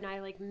happen. I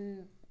like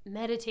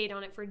meditate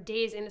on it for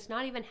days, and it's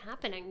not even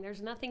happening.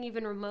 There's nothing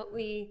even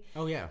remotely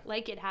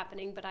like it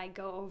happening, but I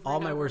go over all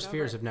and my over worst and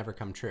fears over. have never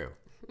come true.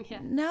 Yeah.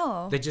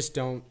 No. They just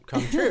don't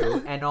come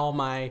true. And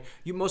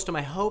most of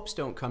my hopes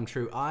don't come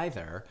true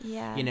either.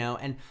 Yeah. You know,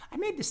 and I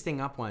made this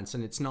thing up once,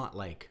 and it's not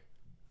like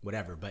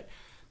whatever, but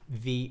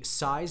the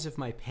size of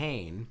my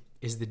pain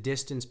is the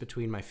distance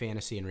between my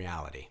fantasy and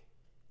reality.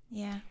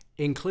 Yeah.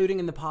 Including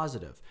in the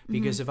positive.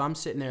 Because if I'm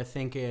sitting there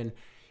thinking,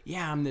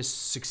 yeah, I'm this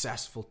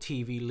successful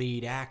TV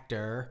lead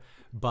actor,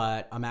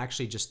 but I'm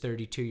actually just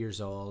 32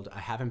 years old. I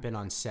haven't been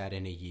on set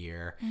in a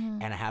year,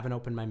 and I haven't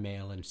opened my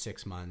mail in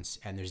 6 months,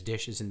 and there's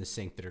dishes in the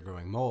sink that are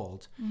growing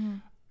mold.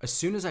 As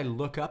soon as I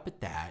look up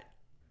at that,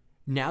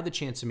 now the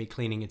chance of me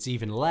cleaning it's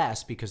even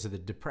less because of the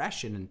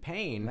depression and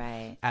pain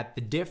at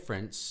the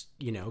difference,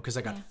 you know, because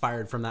I got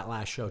fired from that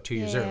last show 2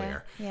 years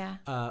earlier.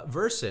 Yeah.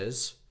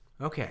 Versus,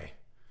 okay,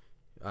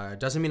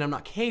 doesn't mean I'm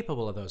not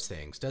capable of those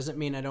things. Doesn't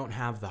mean I don't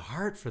have the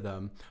heart for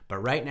them. But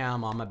right now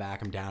I'm on my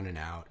back. I'm down and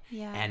out.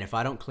 Yeah. And if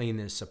I don't clean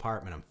this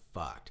apartment, I'm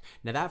fucked.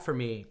 Now that for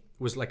me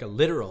was like a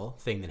literal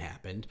thing that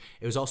happened.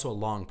 It was also a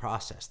long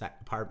process. That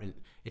apartment,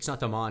 it's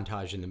not the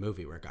montage in the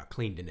movie where it got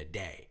cleaned in a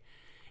day.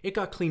 It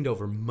got cleaned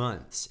over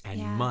months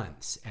and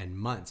months and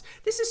months.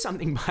 This is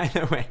something, by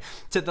the way,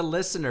 to the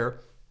listener,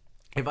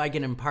 if I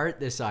can impart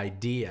this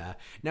idea.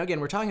 Now, again,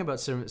 we're talking about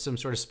some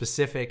sort of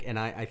specific and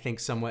I think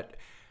somewhat,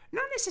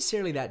 not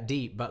necessarily that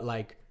deep, but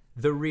like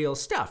the real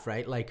stuff,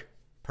 right? Like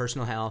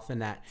personal health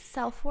and that.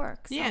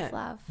 Self-work,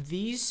 self-love.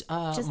 These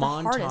Just the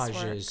hardest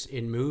montages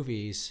in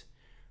movies,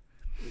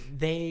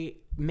 they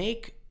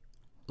make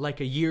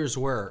like a year's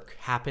work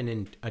happen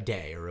in a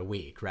day or a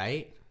week,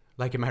 right?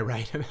 Like, am I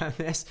right about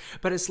this?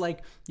 But it's like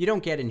you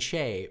don't get in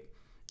shape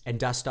and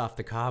dust off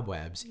the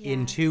cobwebs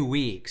in 2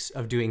 weeks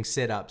of doing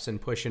sit-ups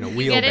and pushing a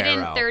wheelbarrow. Get it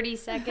in 30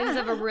 seconds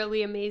of a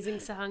really amazing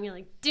song. You're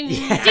like, do, do, do,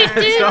 do.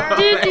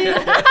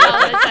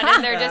 All of a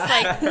sudden, they're just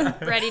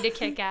like ready to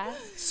kick ass.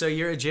 So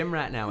you're a gym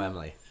rat now,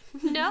 Emily.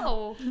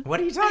 No. What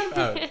are you talking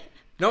about?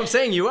 No, I'm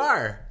saying you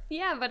are.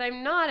 Yeah, but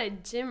I'm not a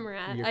gym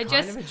rat. You're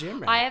kind of a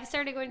gym rat. I have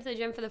started going to the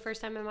gym for the first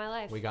time in my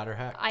life. We got her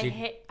hooked.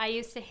 I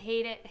used to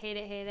hate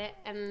it,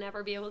 and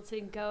never be able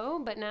to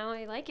go, but now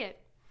I like it.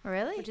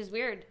 Really? Which is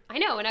weird. I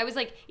know, and I was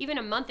like, even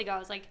a month ago, I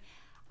was like,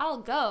 I'll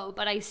go,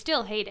 but I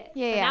still hate it.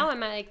 Yeah, but now I'm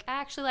like, I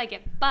actually like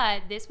it.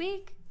 But this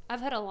week,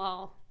 I've hit a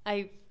lull.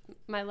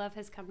 My love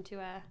has come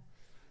to a...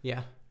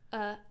 Yeah.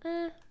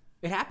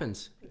 It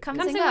happens.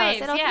 Comes in and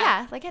goes. waves,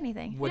 Yeah, like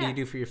anything. What do you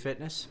do for your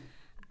fitness?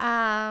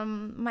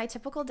 My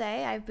typical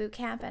day, I have boot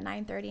camp at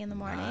 9:30 in the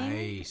morning.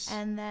 Nice.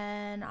 And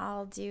then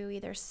I'll do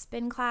either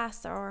spin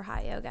class or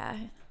hot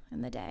yoga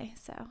in the day.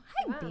 So,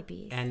 hi,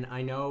 babies. And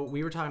I know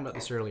we were talking about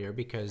this earlier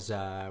because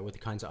with the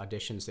kinds of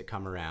auditions that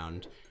come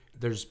around,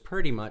 there's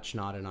pretty much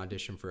not an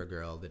audition for a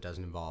girl that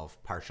doesn't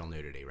involve partial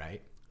nudity,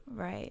 right?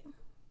 Right.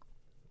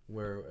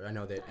 Where I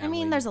know that. I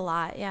mean, there's a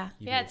lot, yeah.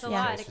 Yeah, it's a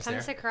lot. It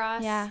comes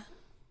across. Yeah.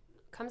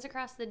 Comes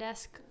across the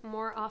desk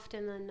more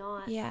often than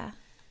not. Yeah.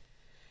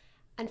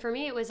 And for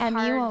me, it was And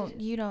hard.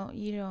 you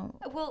don't.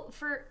 Well,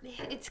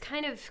 it's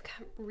kind of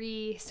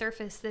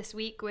resurfaced this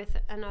week with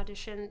an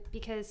audition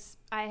because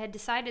I had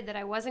decided that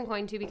I wasn't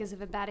going to because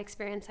of a bad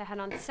experience I had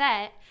on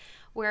set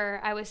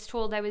where I was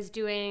told I was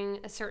doing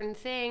a certain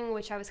thing,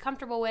 which I was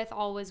comfortable with,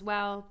 all was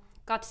well,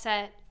 got to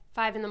set,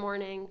 5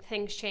 a.m,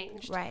 things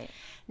changed. Right.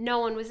 No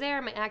one was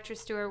there. My actress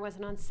steward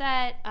wasn't on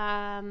set.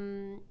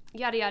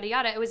 Yada, yada,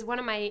 yada. It was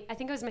I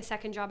think it was my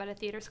second job at a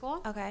theater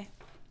school. Okay.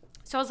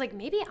 So I was like,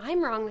 maybe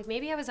I'm wrong. Like,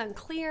 maybe I was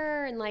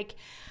unclear and like,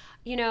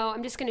 you know,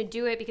 I'm just going to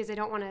do it because I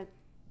don't want to,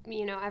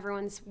 you know,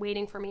 everyone's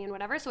waiting for me and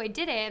whatever. So I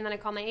did it. And then I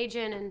called my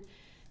agent and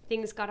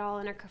things got all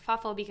in a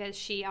kerfuffle because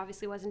she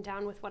obviously wasn't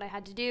down with what I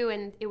had to do.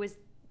 And it was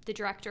the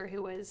director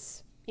who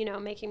was, you know,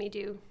 making me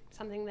do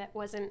something that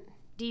wasn't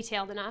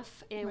detailed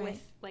enough with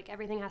like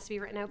everything has to be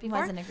written out before.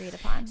 Wasn't agreed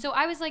upon. So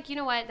I was like, you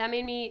know what,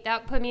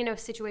 that put me in a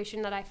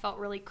situation that I felt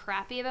really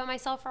crappy about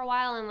myself for a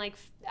while, and like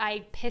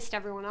I pissed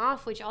everyone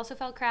off, which also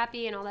felt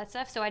crappy and all that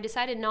stuff. So I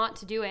decided not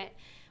to do it,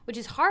 which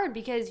is hard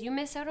because you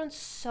miss out on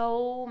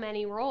so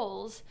many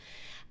roles.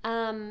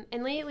 And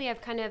lately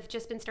I've kind of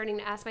just been starting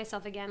to ask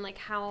myself again, like,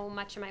 how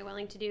much am I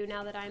willing to do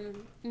now that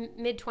I'm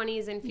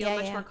mid-20s and feel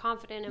much more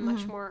confident and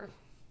much more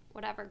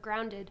whatever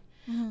grounded.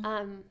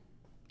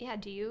 Yeah,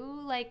 do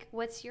you, like,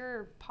 what's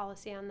your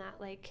policy on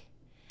that? Like,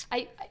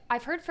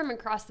 I've heard from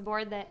across the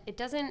board that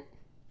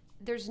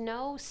there's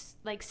no,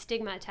 like,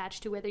 stigma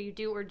attached to whether you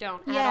do or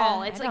don't at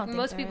all. It's like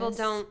most people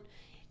don't,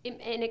 and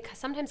it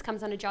sometimes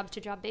comes on a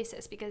job-to-job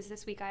basis because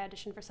this week I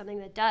auditioned for something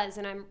that does,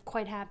 and I'm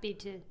quite happy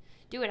to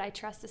do it. I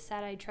trust the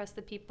set. I trust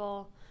the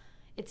people.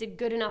 It's a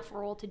good enough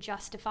role to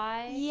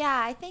justify.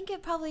 Yeah, I think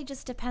it probably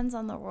just depends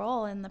on the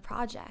role in the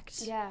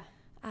project. Yeah.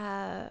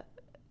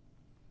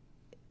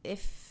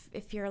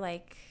 If you're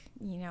like,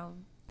 you know,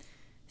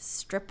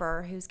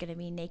 stripper who's going to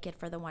be naked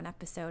for the one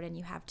episode and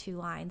you have 2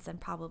 lines, then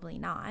probably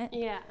not.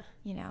 Yeah.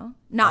 You know,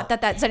 not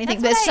that that's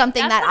anything. That's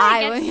something that's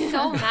that what I get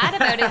so mad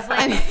about is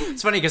like.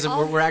 It's funny because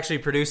we're actually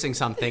producing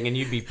something, and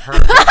you'd be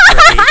perfect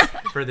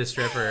for the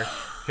stripper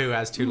who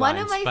has two One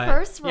lines. of my but-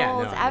 first yeah,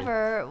 roles no, I mean-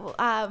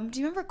 ever. Do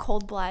you remember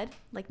Cold Blood?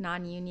 Like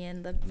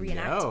non-union, the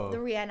No.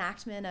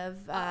 reenactment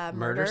of Murders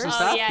murders. and Oh,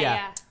 stuff? yeah, Yeah.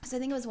 yeah. So I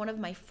think it was one of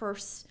my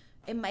first.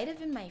 It might have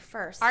been my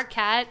first. Our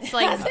cat's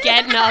like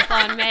getting up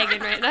on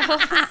Megan right now.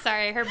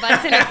 Sorry, her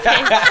butt's in her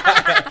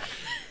face.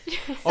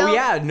 Oh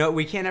yeah, no,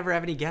 we can't ever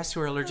have any guests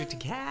who are allergic to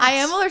cats. I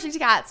am allergic to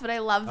cats, but I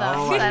love them.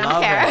 Oh, so I I don't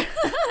love care.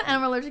 And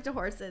I'm allergic to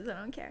horses. I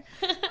don't care.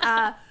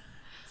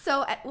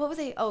 So what was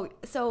I? Oh,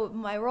 so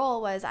my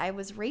role was I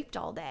was raped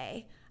all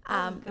day.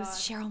 It was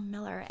Cheryl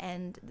Miller,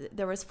 and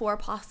there was 4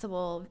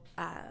 possible.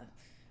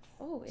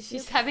 Is she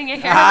She's having a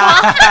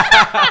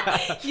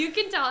hairball. You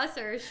can toss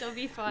her. She'll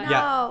be fine. No.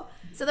 Yeah.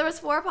 So there was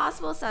 4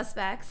 possible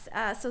suspects.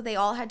 So they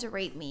all had to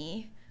rape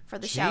me for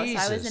the show. So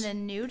I was Jesus. in a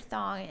nude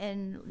thong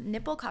and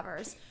nipple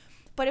covers.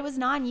 But it was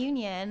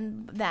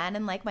non-union then,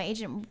 and like my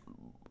agent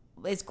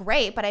is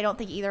great, but I don't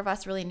think either of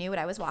us really knew what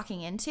I was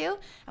walking into.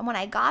 And when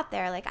I got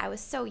there, like I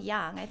was so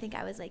young. I think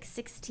I was like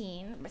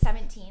 16 or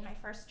 17, my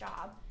first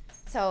job.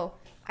 So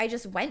I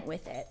just went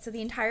with it. So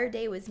the entire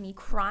day was me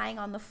crying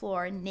on the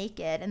floor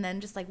naked, and then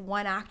just like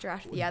one actor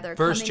after the other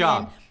First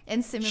coming job.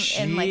 in and,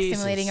 and like Jesus.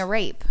 simulating a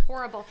rape.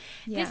 Horrible.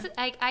 Yeah. This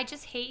I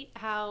just hate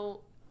how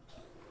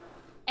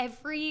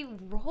every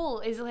role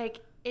is like,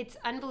 it's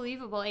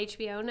unbelievable.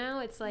 HBO now,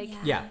 it's like,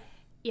 Yeah.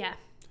 yeah.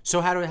 So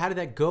how did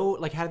that go?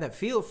 Like, how did that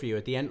feel for you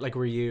at the end? Like,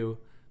 were you?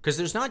 Because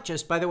there's not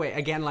just. By the way,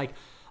 again, like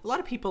a lot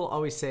of people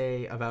always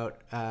say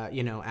about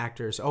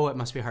actors. Oh, it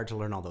must be hard to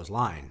learn all those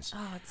lines.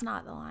 Oh, it's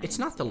not the lines. It's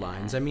not the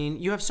lines. I mean,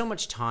 you have so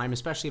much time,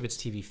 especially if it's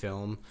TV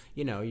film.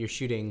 You know, you're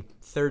shooting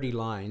 30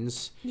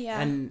 lines,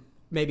 Yeah. and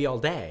maybe all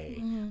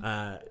day,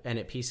 and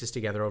it pieces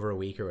together over a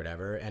week or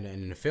whatever, and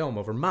in a film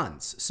over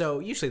months. So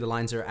usually the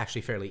lines are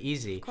actually fairly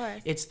easy. Of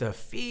course. It's the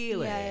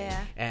feeling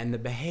Yeah. and the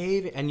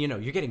behavior, and you're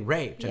getting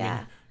raped. I Yeah.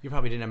 mean, you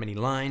probably didn't have any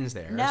lines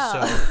there. No.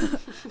 So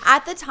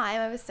At the time,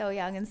 I was so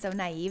young and so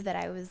naive that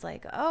I was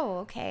like, oh,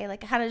 okay.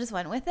 Like, I kind of just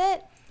went with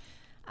it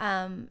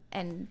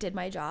and did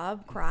my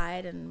job,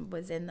 cried, and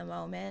was in the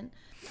moment.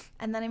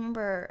 And then I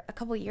remember a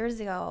couple years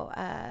ago,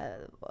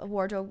 a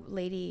wardrobe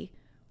lady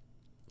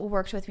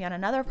worked with me on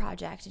another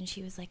project, and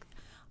she was like,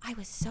 I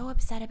was so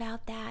upset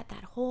about that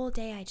whole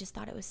day. I just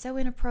thought it was so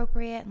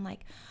inappropriate, and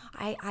like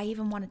I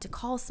even wanted to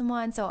call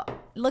someone. So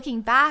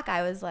looking back,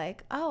 I was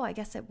like, oh, I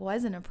guess it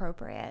was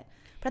inappropriate.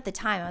 But at the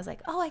time, I was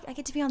like, oh, I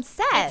get to be on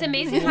set. It's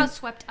amazing how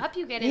swept up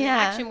you get in Yeah.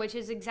 action, which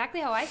is exactly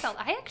how I felt.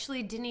 I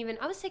actually didn't even,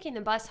 I was taking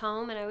the bus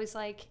home and I was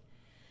like,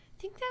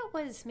 I think that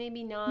was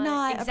maybe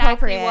not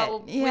exactly appropriate.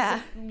 what was,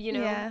 Yeah.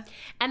 Yeah.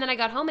 And then I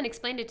got home and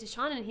explained it to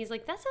Sean, and he's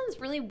like, that sounds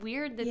really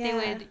weird that they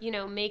Yeah.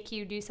 would, make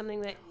you do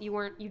something that you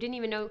didn't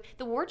even know,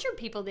 the wardrobe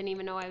people didn't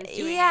even know I was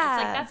doing it. Yeah.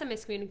 It's like, that's a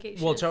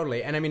miscommunication. well,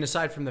 totally. And I mean,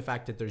 aside from the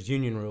fact that there's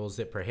union rules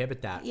that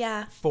prohibit that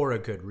Yeah. for a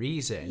good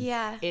reason,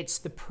 Yeah. it's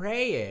the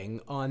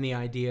preying on the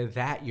idea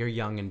that you're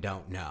young and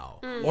don't know,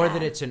 or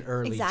that it's an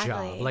early Exactly.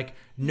 job. Like,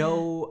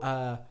 no,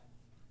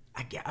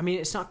 I mean,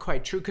 it's not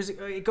quite true, because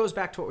it goes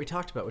back to what we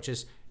talked about, which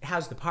is,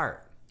 how's the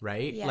part,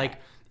 right? Yeah. Like,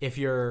 if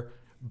you're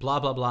blah,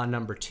 blah, blah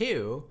number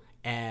 2,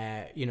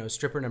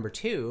 stripper number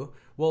 2,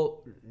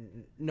 well,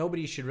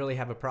 nobody should really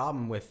have a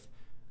problem with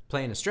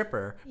playing a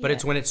stripper, but Yeah.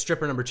 it's when it's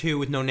stripper number 2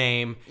 with no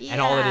name and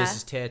all it Yeah.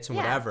 is tits and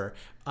Yeah. whatever.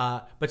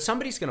 But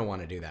somebody's going to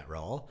want to do that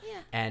role. Yeah.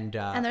 And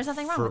there's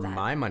nothing wrong for with that.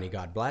 my money,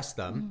 God bless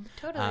them.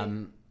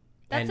 Totally.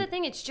 That's and- the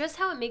thing. It's just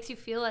how it makes you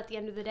feel at the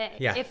end of the day.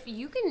 Yeah. If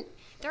you can,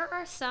 there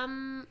are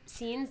some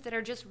scenes that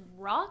are just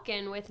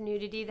rocking with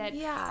nudity that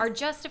Yeah. are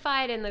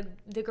justified, and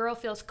the girl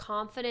feels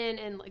confident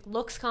and like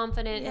looks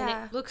confident, and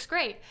Yeah. it looks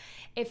great.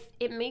 If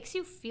it makes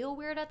you feel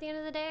weird at the end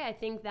of the day, I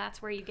think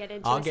that's where you get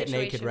into. I'll a get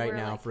naked situation right where,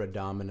 now like, for a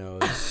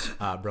Domino's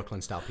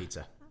Brooklyn style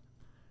pizza.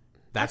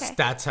 That's Okay.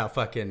 that's how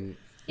fucking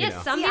Yeah, you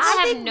know. some See, people I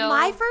have think no.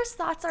 my first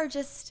thoughts are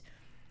just,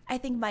 I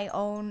think my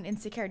own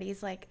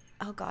insecurities, like,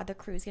 oh God, the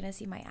crew's gonna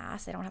see my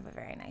ass. I don't have a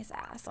very nice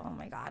ass. Oh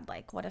my God,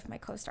 like, what if my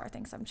co-star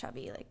thinks I'm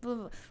chubby? Like, blah,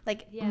 blah, blah.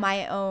 Like Yeah.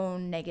 my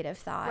own negative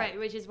thought. Right,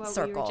 which is what we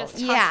circle. were just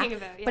Yeah. talking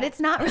about. Yeah. But it's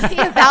not really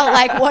about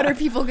like what are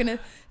people gonna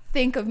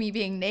think of me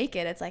being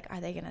naked. It's like, are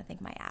they gonna think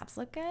my abs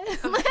look good?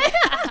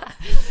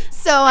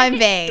 So I'm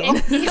vain.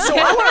 So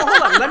I want to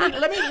hold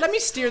on. Let me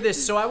steer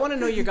this. So I want to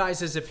know your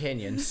guys'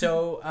 opinion.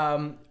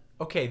 So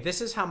okay, this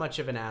is how much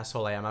of an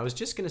asshole I am. I was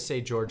just gonna say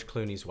George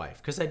Clooney's wife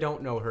because I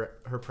don't know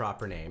her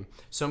proper name.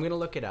 So I'm gonna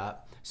look it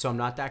up. So I'm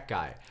not that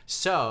guy.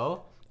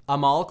 So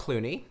Amal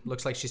Clooney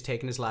looks like she's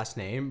taken his last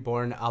name.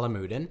 Born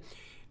Alamuddin.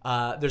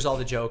 There's all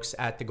the jokes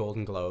at the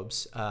Golden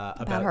Globes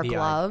about her the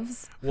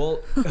gloves.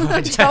 Well,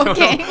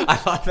 Joking. I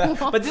thought that,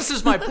 but this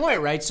is my point,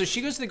 right? So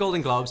she goes to the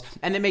Golden Globes,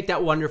 and they make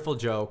that wonderful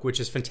joke, which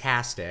is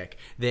fantastic,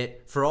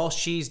 that for all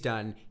she's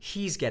done,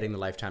 he's getting the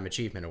Lifetime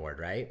Achievement Award,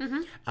 right?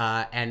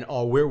 And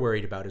all we're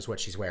worried about is what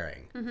she's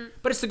wearing.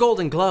 But it's the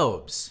Golden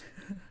Globes.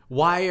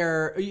 Why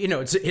are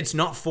it's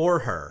not for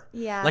her.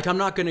 Yeah. Like, I'm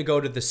not going to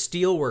go to the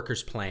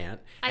steelworkers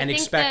plant I and think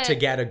expect to that-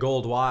 get a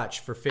gold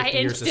watch for 50 I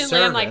years of instantly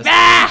service. am like,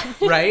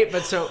 bah! Right?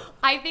 But so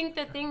I think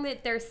the thing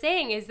that they're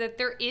saying is that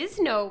there is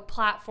no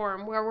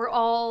platform where we're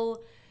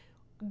all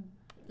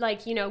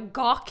like, you know,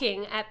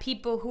 gawking at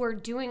people who are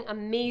doing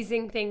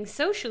amazing things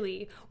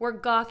socially. We're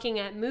gawking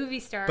at movie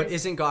stars. But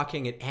isn't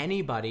gawking at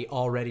anybody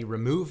already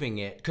removing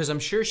it? Because I'm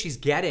sure she's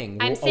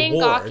getting I'm saying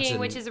awards gawking,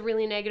 which is a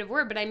really negative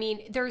word, but I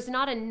mean, there's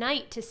not a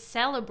night to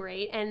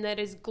celebrate and that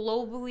is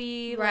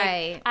globally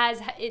Right. like,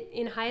 as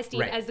in high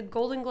esteem Right. as the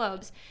Golden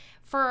Globes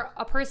for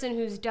a person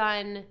who's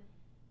done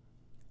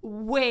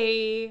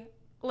way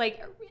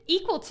like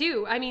equal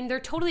to. I mean, they're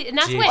totally, and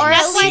that's Did what. you Or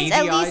that's at see least- the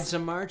at least- Ides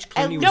of March?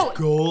 Clooney was no,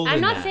 gold I'm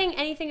in not that. saying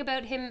anything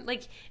about him.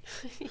 Like,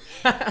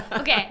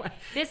 okay,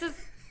 this is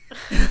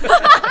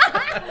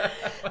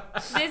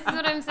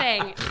what I'm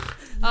saying.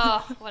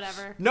 Oh,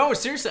 whatever. No,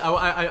 seriously,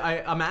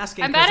 I'm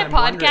asking. I'm 'cause bad at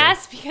wondering.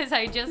 podcasts because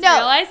I just No.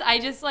 realized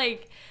I'm just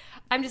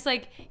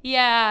like,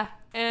 yeah.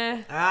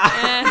 You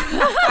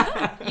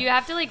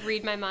have to like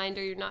read my mind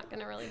or you're not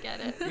gonna really get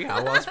it.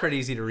 Yeah, well, it's pretty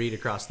easy to read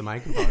across the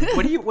microphone.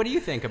 What do you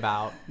think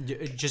about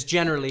just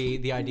generally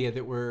the idea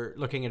that we're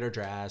looking at her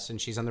dress and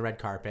she's on the red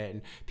carpet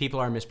and people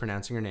are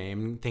mispronouncing her name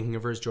and thinking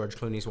of her as George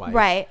Clooney's wife?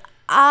 Right.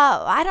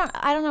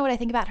 I don't know what I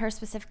think about her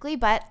specifically,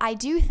 but I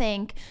do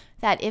think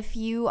that if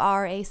you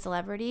are a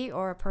celebrity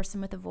or a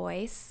person with a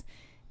voice,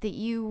 that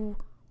you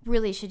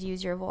really should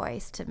use your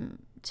voice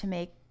to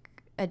make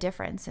a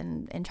difference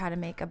and try to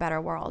make a better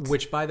world.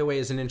 Which, by the way,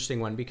 is an interesting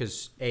one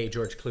because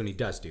George Clooney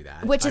does do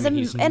that. Which is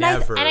he's and I-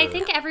 never And I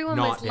think everyone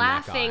not was been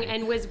that laughing guy.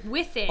 and was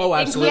with it, Oh,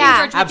 absolutely. including Yeah.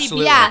 George Clooney,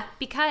 Absolutely. Yeah.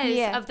 because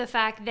Yeah. of the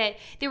fact that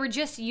they were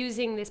just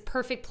using this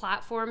perfect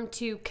platform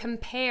to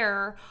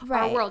compare our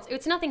Right. worlds.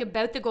 It's nothing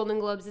about the Golden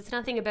Globes. It's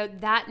nothing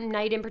about that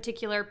night in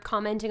particular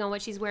commenting on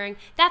what she's wearing.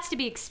 That's to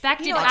be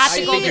expected You know, at I the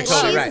think Golden you're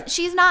totally Globes. right.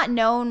 she's not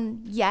known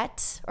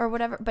yet or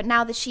whatever, but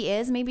now that she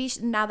is, maybe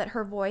now that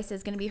her voice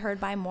is going to be heard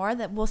by more,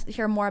 that we'll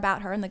hear more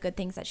about her and the good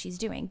things that she's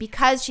doing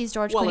because she's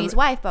George Well, Clooney's and-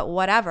 wife. But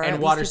whatever, And at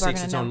least water people are seeks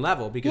gonna its know. own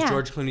level because Yeah.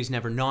 George Clooney's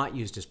never not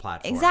used his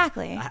platform.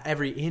 Exactly.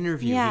 Every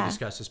interview Yeah. he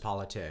discusses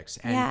politics,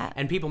 and Yeah.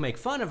 and people make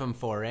fun of him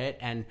for it,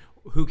 and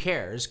who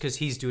cares? Because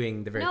he's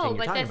doing the very No, thing you're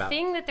but talking the about.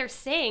 thing that they're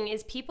saying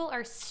is people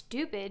are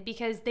stupid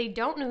because they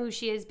don't know who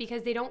she is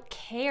because they don't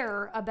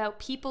care about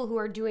people who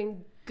are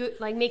doing good,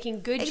 like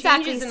making good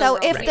Exactly. changes in the So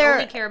world. if They they're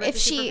only care about if the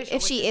she superficial,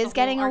 if which she the is whole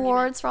getting argument.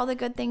 awards for all the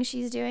good things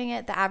she's doing,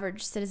 it the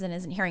average citizen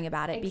isn't hearing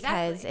about it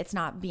because Exactly. it's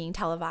not being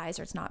televised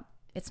or it's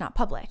not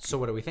public. So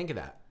what do we think of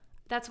that?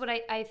 That's what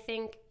I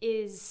think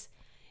is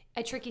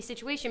a tricky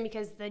situation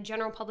because the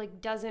general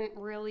public doesn't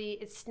really,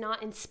 it's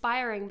not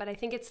inspiring, but I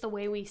think it's the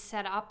way we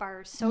set up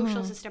our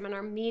social system and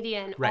our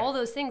media and Right. all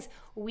those things.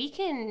 We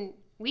can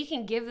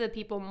give the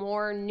people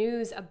more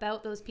news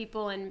about those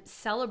people and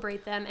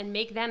celebrate them and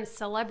make them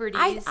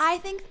celebrities. I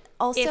think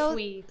also if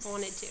we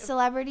wanted to.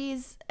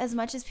 celebrities, as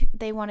much as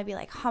they want to be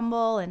like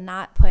humble and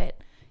not put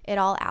it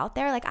all out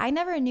there, like I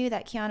never knew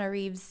that Keanu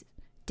Reeves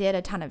did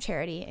a ton of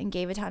charity and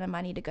gave a ton of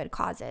money to good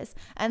causes,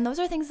 and those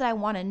are things that I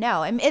want to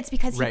know. And it's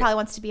because he Right. probably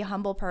wants to be a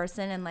humble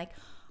person and like,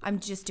 I'm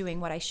just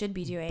doing what I should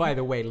be doing. By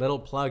the way, little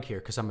plug here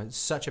because I'm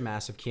such a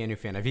massive Keanu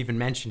fan. I've even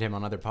mentioned him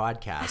on other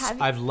podcasts. Have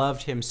you? I've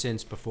loved him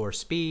since before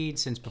Speed,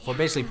 since before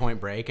basically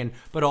Point Break,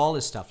 but all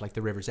his stuff like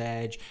The River's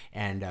Edge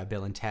and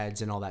Bill and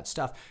Ted's and all that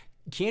stuff.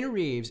 Keanu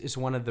Reeves is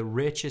one of the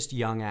richest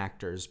young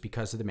actors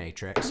because of The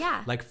Matrix.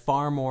 Yeah. Like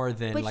far more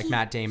than But like he-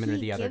 Matt Damon or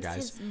he the other gives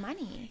guys. his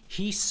money.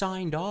 He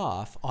signed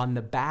off on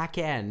the back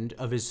end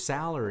of his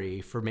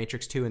salary for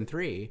Matrix 2 and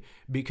 3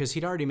 because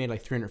he'd already made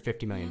like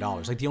 $350 million.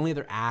 Like the only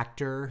other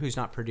actor who's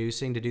not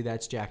producing to do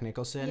that's Jack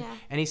Nicholson. Yeah.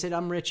 And he said,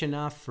 I'm rich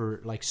enough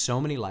for like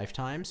so many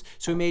lifetimes.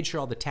 So he made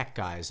sure all the tech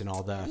guys and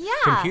all the Yeah,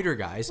 computer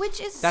guys,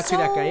 which is that's so,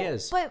 who that guy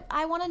is. But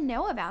I want to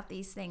know about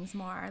these things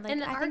more. Like,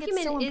 And the I think argument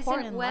it's so important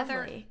isn't and whether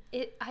lovely.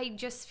 I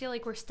just feel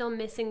like we're still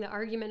missing the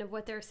argument of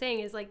what they're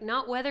saying is like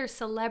not whether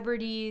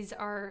celebrities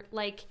are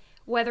like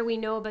whether we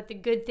know about the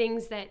good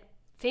things that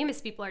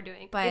famous people are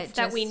doing, But it's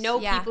that we just- know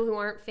yeah. people who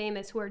aren't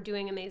famous who are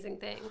doing amazing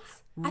things.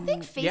 I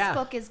think yeah.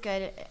 Facebook is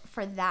good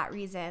for that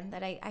reason.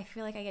 That I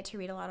feel like I get to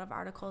read a lot of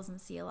articles and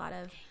see a lot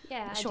of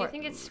Yeah, I do short.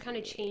 think it's kind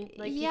of changed.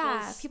 Like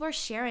Yeah, people are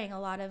sharing a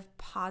lot of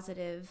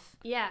positive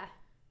yeah,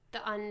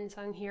 the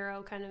unsung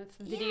hero kind of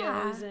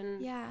videos yeah,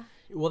 and yeah.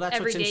 Well, that's what's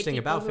everyday interesting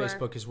people about who are-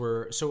 Facebook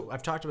is so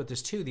I've talked about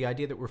this too, the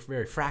idea that we're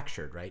very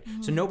fractured, right?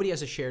 Mm-hmm. So nobody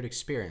has a shared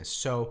experience.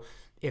 So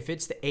if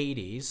it's the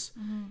 80s,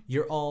 Mm-hmm.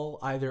 you're all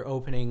either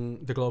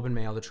opening the Globe and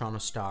Mail, the Toronto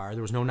Star.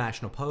 There was no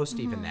National Post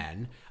Mm-hmm. even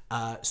then.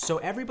 So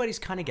everybody's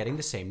kind of getting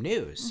the same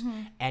news.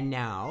 Mm-hmm. And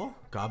now,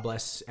 God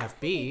bless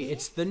FB,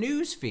 it's the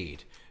news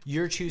feed.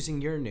 You're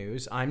choosing your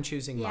news. I'm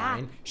choosing Yeah.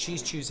 mine.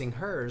 She's choosing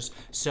hers.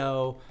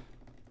 So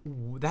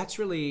that's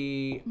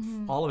really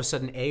all of a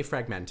sudden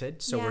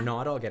fragmented, so Mm-hmm. Yeah. we're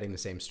not all getting the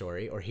same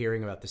story or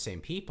hearing about the same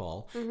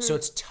people. So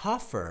it's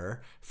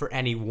tougher for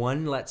any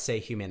one, let's say,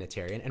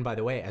 humanitarian. And by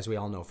the way, as we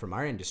all know from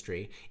our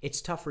industry, it's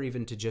tougher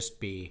even to just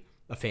be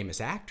a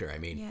famous actor. I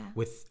mean, Yeah.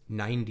 with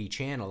 90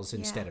 channels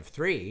instead of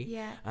 3,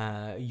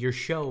 Yeah. your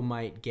show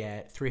might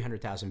get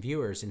 300,000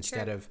 viewers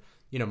instead of,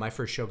 my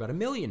first show got 1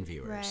 million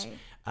viewers. Right.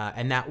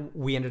 And that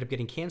we ended up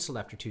getting canceled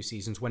after 2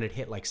 seasons when it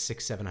hit like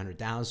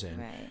 700,000.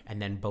 Right.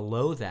 And then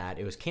below that,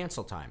 it was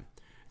cancel time.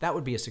 that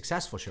would be a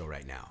successful show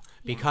right now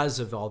because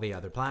of all the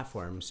other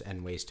platforms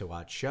and ways to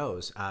watch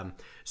shows.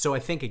 So I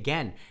think,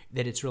 again,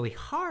 that it's really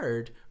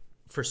hard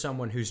for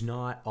someone who's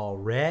not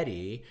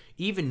already,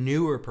 even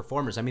newer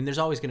performers. I mean, there's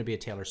always going to be a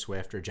Taylor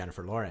Swift or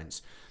Jennifer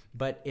Lawrence,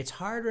 but it's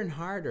harder and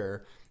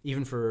harder,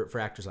 even for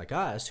actors like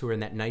us who are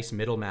in that nice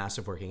middle mass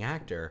of working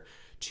actor,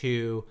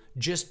 to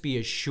just be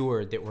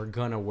assured that we're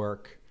going to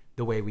work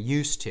the way we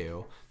used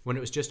to, when it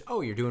was just,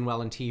 oh, you're doing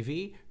well in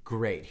TV?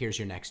 Great, here's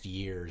your next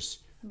year's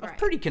of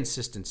pretty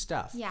consistent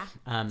stuff. Yeah.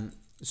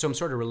 So I'm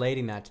sort of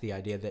relating that to the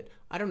idea that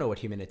I don't know what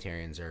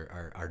humanitarians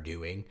are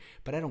doing,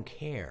 but I don't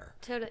care.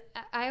 Totally.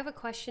 I have a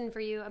question for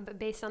you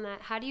based on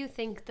that. How do you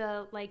think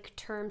the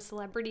term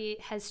celebrity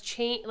has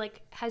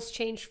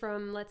changed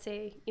from, let's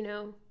say,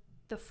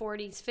 the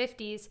 40s,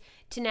 50s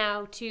to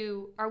now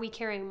to, are we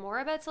caring more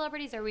about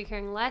celebrities? Are we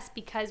caring less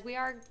because we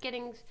are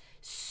getting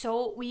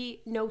we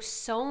know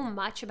so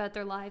much about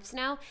their lives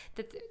now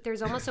that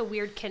there's almost a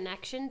weird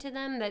connection to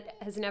them that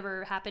has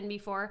never happened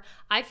before?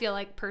 I feel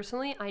like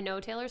personally, I know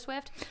Taylor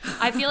Swift.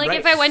 I feel like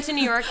if I went to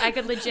New York, I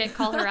could legit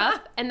call her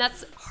up, and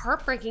that's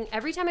heartbreaking.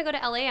 Every time I go to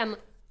LA,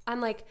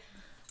 I'm like,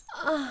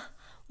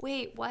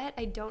 wait, what?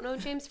 I don't know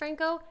James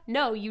Franco?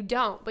 No, you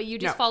don't, but you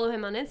just follow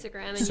him on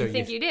Instagram and so you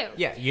think you do.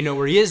 Yeah, you know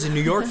where he is in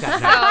New York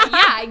that night. So,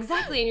 yeah,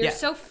 exactly. And you're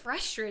so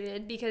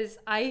frustrated because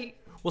I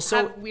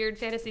have weird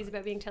fantasies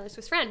about being Taylor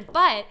Swift's friend.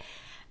 But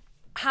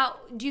how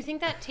do you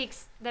think that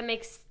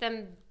makes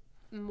them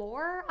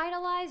more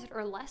idolized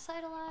or less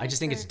idolized? I just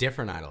think it's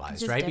different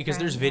idolized, right? Because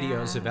there's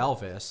videos of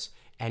Elvis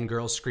and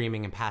girls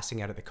screaming and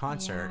passing out at the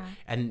concert,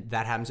 and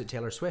that happens at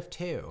Taylor Swift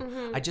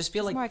too. I just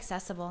feel it's like more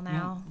accessible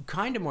now.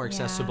 Kind of more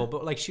accessible,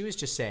 but like she was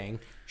just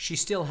saying, she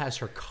still has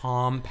her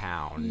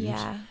compound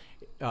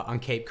on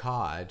Cape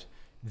Cod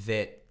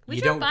that you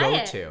don't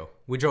go to.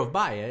 We drove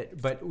by it,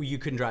 but you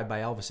couldn't drive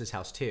by Elvis's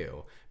house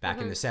too back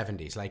in the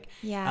 70s. Like,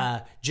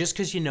 just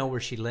because you know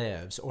where she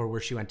lives or where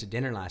she went to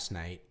dinner last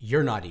night,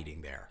 you're not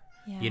eating there.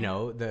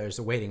 Yeah. There's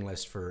a waiting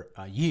list for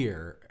a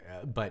year,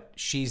 but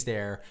she's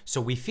there,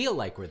 so we feel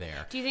like we're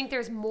there. Do you think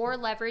there's more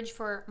leverage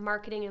for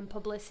marketing and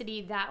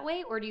publicity that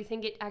way, or do you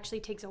think it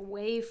actually takes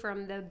away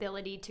from the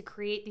ability to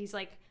create these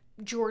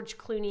George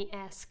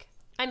Clooney-esque?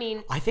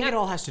 I think it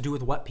all has to do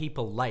with what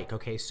people like.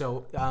 Okay,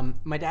 so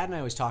my dad and I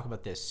always talk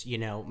about this.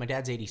 My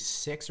dad's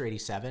 86 or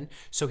 87,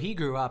 so he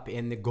grew up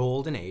in the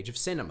golden age of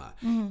cinema.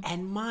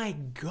 And my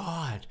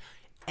God,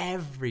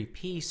 every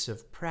piece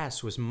of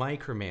press was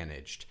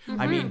micromanaged.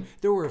 I mean,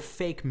 there were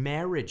fake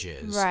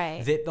marriages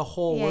that the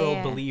whole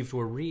world believed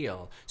were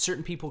real.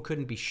 Certain people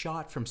couldn't be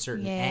shot from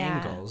certain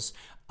angles.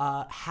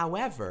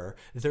 However,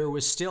 there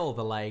was still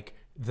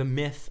the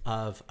myth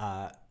of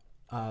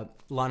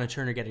Lana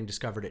Turner getting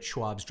discovered at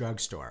Schwab's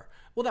drugstore.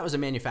 Well, that was a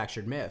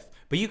manufactured myth.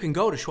 But you can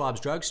go to Schwab's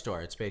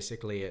drugstore. It's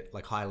basically at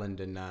Highland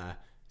and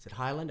is it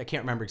Highland? I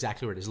can't remember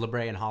exactly where it is. La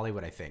Brea and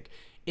Hollywood, I think.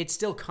 It's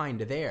still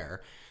kind of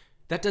there.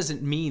 That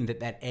doesn't mean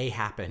that A,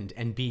 happened,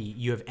 and B,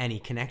 you have any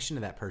connection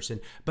to that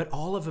person. But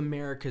all of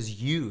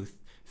America's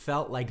youth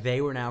felt like they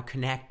were now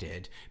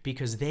connected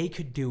because they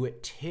could do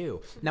it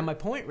too. Now, my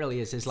point really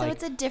is so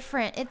it's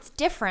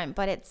different,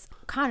 but it's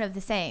kind of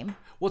the same.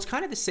 Well, it's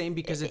kind of the same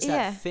because it's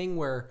that thing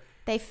where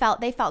they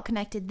felt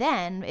connected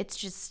then. It's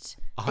just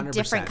 100%. A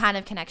different kind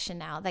of connection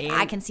now.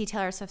 I can see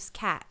Taylor Swift's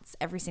cats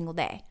every single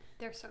day.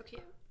 They're so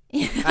cute.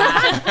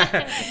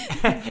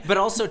 But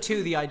also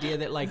too the idea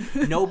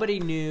that nobody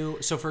knew.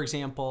 So for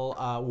example,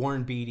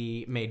 Warren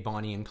Beatty made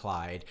Bonnie and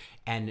Clyde,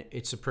 and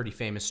it's a pretty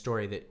famous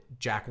story that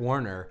Jack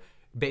Warner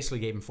basically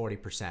gave him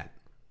 40%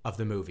 of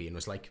the movie and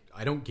was like,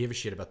 I don't give a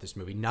shit about this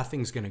movie,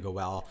 nothing's gonna go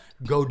well,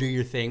 go do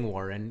your thing,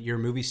 Warren, you're a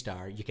movie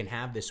star, you can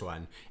have this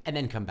one, and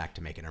then come back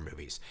to making our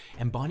movies.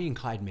 And Bonnie and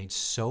Clyde made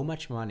so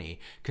much money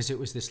because it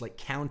was this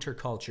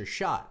counterculture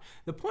shot.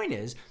 The point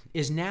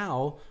is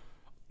now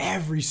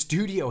every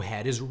studio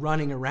head is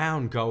running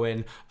around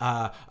going,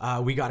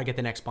 we got to get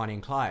the next Bonnie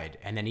and Clyde.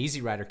 And then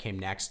Easy Rider came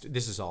next.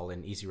 This is all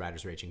in Easy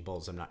Rider's Raging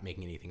Bulls. I'm not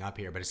making anything up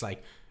here, but it's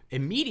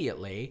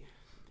immediately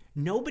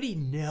nobody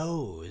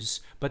knows,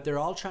 but they're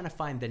all trying to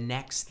find the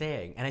next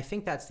thing. And I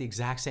think that's the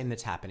exact same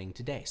that's happening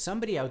today.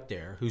 Somebody out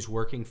there who's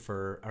working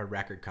for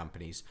record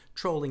companies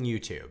trolling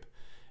YouTube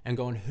and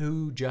going,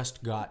 who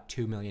just got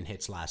 2 million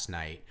hits last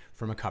night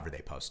from a cover they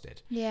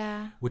posted?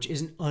 Yeah. Which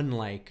isn't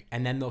unlike,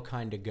 and then they'll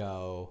kind of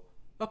go,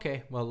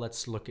 okay, well,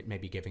 let's look at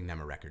maybe giving them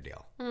a record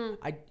deal.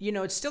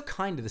 It's still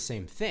kind of the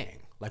same thing.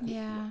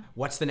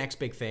 What's the next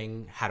big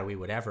thing? How do we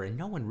whatever? And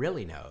no one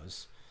really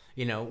knows,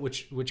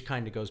 which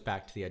kind of goes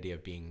back to the idea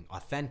of being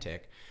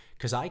authentic.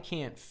 Because I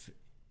can't,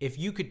 if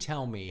you could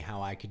tell me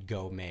how I could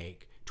go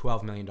make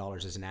 $12 million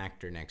as an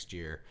actor next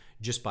year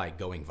just by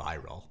going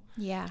viral.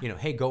 Yeah.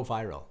 Hey, go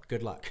viral.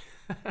 Good luck.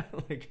 How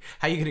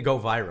are you going to go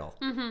viral?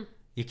 Mm-hmm.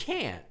 You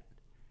can't.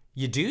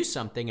 You do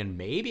something and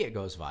maybe it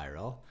goes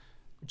viral.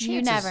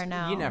 You never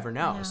know. You never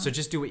know. Yeah. So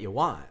just do what you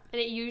want.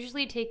 And it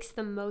usually takes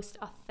the most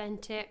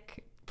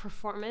authentic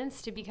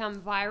performance to become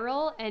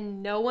viral,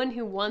 and no one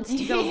who wants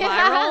to go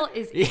viral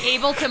is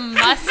able to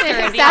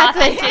muster the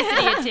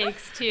authenticity it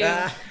takes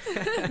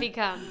to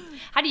become.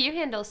 How do you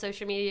handle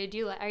social media?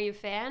 Are you a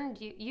fan?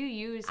 You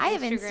use Instagram? I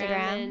have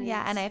Instagram,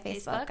 and I have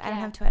Facebook. I don't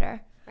have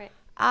Twitter. Right.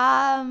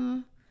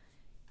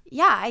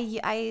 Yeah,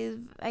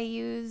 I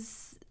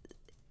use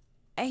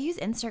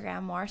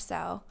Instagram more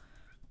so,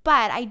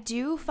 but I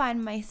do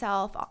find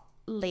myself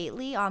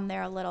lately on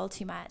there a little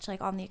too much,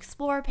 like on the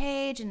explore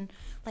page, and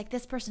like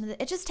this person,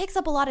 it just takes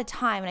up a lot of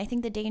time, and I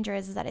think the danger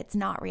is that it's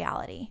not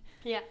reality.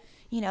 Yeah.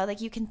 You know, like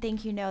you can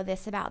think you know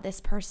this about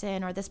this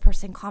person, or this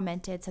person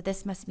commented, so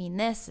this must mean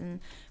this,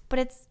 but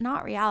it's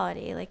not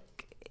reality.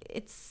 Like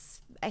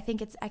I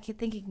think it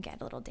can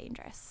get a little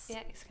dangerous.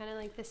 Yeah, it's kind of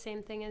like the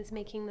same thing as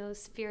making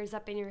those fears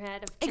up in your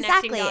head of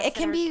exactly. It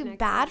can be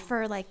bad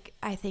for, like,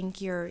 I think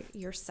your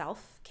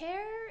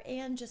self-care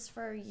and just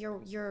for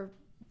your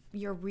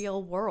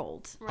real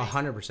world.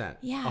 100%.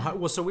 Yeah.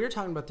 Well, so we were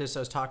talking about this. I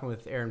was talking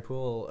with Aaron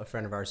Poole, a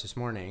friend of ours, this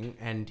morning,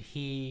 and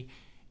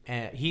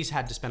he's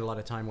had to spend a lot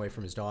of time away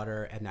from his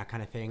daughter and that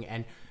kind of thing.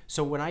 And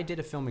so when I did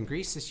a film in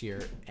Greece this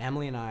year,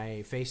 Emily and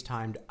I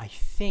FaceTimed, I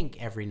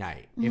think, every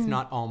night, if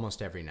not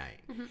almost every night.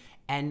 Mm-hmm.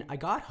 And I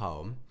got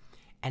home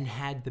and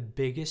had the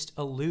biggest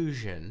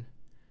illusion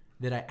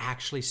that I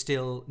actually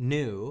still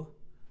knew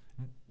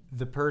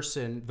the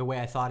person the way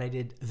I thought I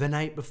did the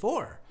night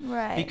before.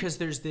 Right. Because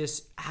there's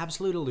this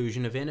absolute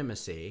illusion of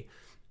intimacy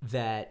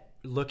that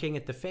looking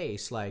at the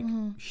face, like,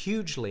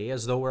 hugely,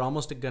 as though we're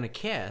almost going to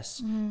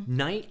kiss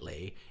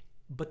nightly,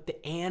 but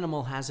the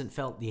animal hasn't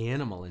felt the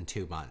animal in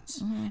 2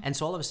 months. And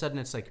so all of a sudden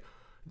it's like,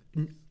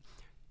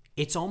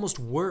 it's almost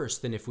worse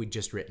than if we'd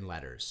just written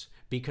letters.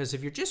 Because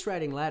if you're just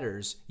writing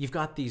letters, you've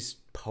got these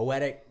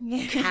poetic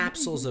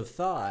capsules of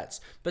thoughts,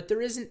 but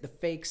there isn't the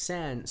fake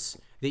sense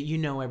that you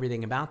know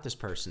everything about this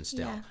person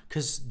still.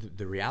 Because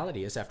the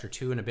reality is, after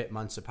 2 and a bit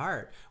months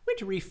apart, we had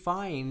to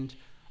re-find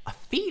a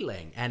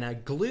feeling and a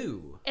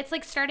glue. It's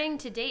like starting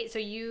to date. So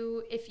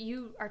if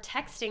you are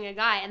texting a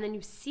guy and then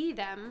you see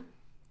them,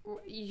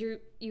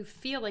 you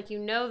feel like you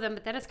know them,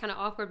 but then it's kind of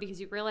awkward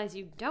because you realize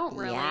you don't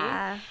really.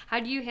 Yeah.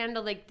 How do you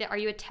handle, like, are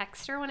you a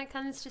texter when it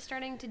comes to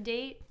starting to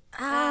date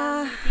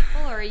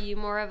people, or are you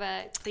more of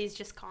a please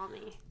just call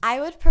me? I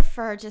would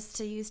prefer just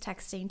to use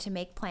texting to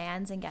make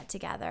plans and get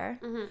together.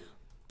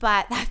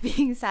 But that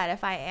being said,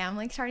 if I am,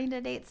 like, starting to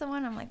date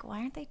someone, I'm like, why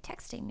aren't they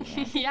texting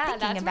me? Yeah, thinking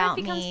that's about where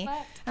it becomes me.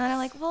 fucked. And then I'm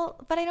like,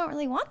 well, but I don't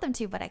really want them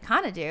to, but I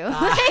kind of do.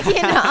 Like,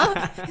 you know,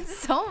 it's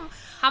so.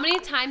 How many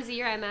times a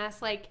year I'm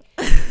asked, like,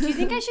 do you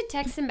think I should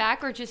text him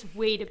back or just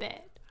wait a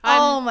bit?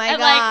 Oh my God.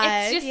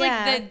 Like, it's just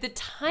like the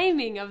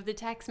timing of the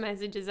text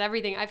message is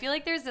everything. I feel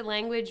like there's a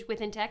language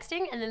within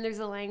texting, and then there's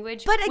a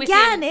language but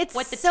again, it's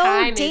what the so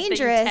time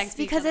dangerous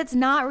because it's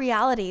not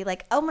reality.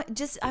 Like, I'm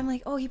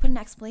like, oh, you put an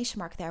exclamation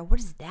mark there. What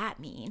does that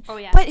mean? Oh,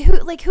 yeah. But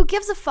who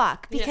gives a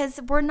fuck?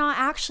 Because we're not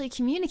actually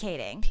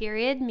communicating.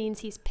 Period means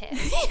he's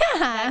pissed. Yeah.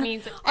 That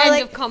means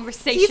end of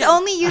conversation. He's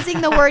only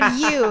using the word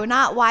you,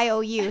 not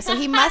Y-O-U. So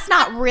he must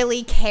not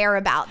really care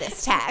about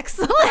this text.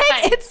 Like,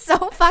 it's so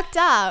fucked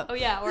up. Oh,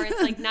 yeah. Or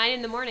it's like 9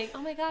 in the morning.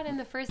 Oh my God. And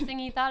the first thing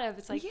he thought of,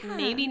 it's like,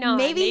 maybe not.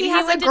 Maybe he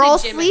has a girl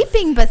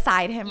sleeping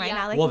beside him right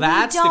now. Like, well,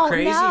 that's the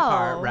crazy know.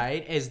 part,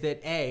 right? Is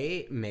that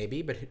A,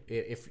 maybe, but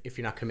if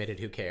you're not committed,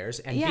 who cares?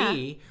 And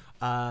B,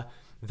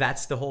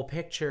 that's the whole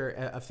picture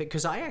of it.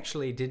 Because I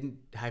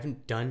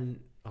haven't done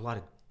a lot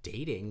of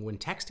dating when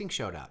texting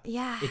showed up.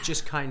 Yeah. It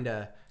just kind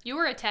of. You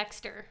were a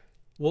texter.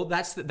 Well,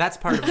 that's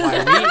part of why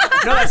we.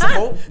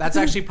 No, that's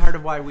actually part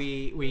of why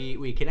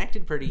we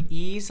connected pretty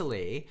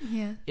easily.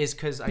 Yeah. Is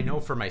because I know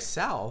for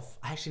myself,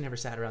 I actually never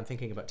sat around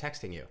thinking about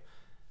texting you.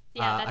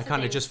 Yeah, I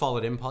kind of just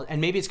followed impulse,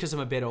 and maybe it's because I'm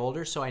a bit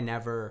older, so I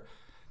never.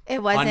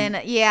 It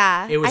wasn't.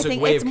 Yeah. It was I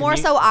think it's more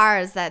so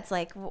ours. That's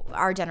like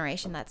our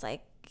generation. That's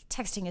like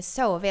texting is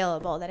so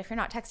available that if you're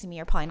not texting me,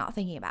 you're probably not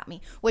thinking about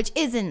me, which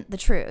isn't the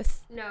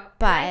truth. No,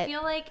 but I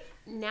feel like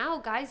now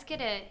guys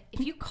if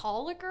you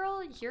call a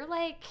girl, you're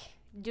like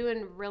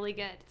doing really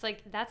good. It's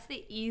like that's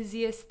the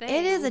easiest thing.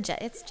 It is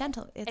it's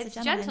gentle. It's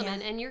a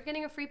gentleman, and you're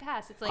getting a free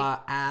pass. It's like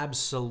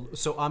absolutely.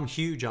 So I'm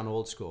huge on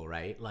old school,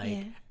 right?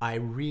 Like I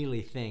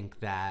really think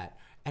that,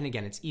 and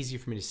again, it's easier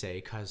for me to say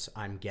because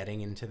I'm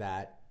getting into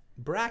that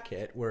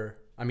bracket where,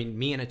 I mean,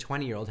 me and a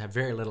 20-year-old have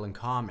very little in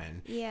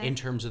common in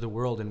terms of the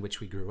world in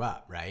which we grew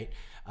up, right?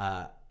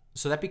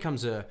 So that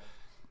becomes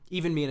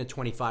even me and a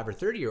 25 or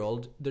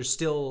 30-year-old, there's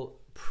still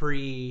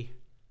post-digital.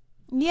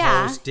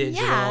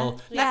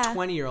 That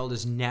 20-year-old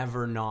has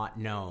never not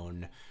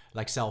known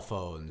like cell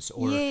phones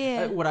or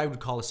what I would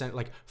call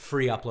like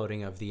free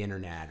uploading of the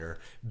internet or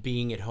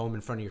being at home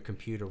in front of your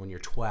computer when you're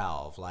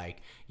 12.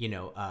 Like, you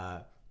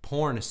know,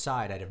 porn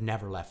aside, I'd have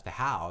never left the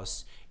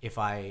house if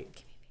I,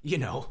 you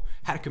know,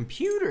 had a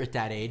computer at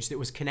that age that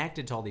was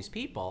connected to all these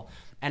people.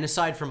 And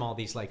aside from all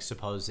these like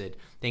supposed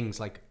things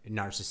like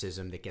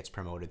narcissism that gets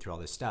promoted through all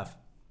this stuff,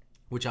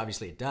 which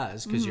obviously it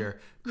does because you're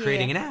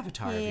creating an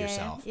avatar of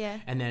yourself.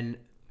 And then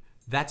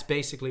that's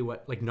basically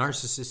what, like,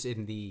 narcissists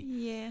in the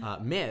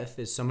myth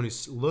is someone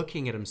who's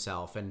looking at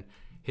himself and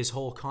his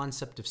whole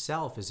concept of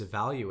self is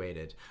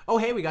evaluated. Oh,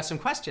 hey, we got some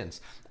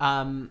questions.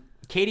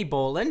 Katie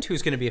Boland,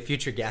 who's going to be a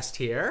future guest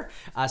here,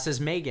 says,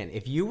 Megan,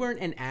 if you weren't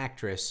an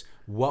actress,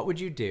 what would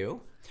you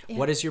do? Yeah.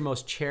 What is your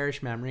most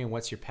cherished memory, and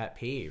what's your pet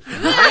peeve?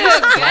 Nice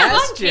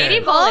question.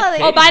 Katie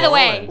Boland. Oh, by the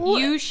way,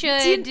 you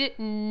should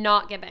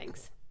not get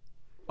bangs.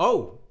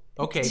 Oh,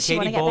 okay.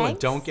 Katie Boland,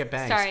 don't get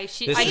bangs. Sorry,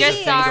 I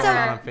just saw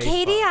her.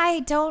 Katie, I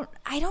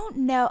don't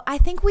know. I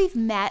think we've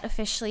met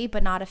officially,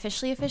 but not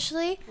officially.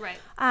 Right.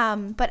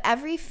 But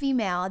every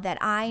female that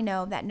I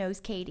know that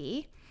knows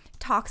Katie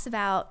talks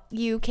about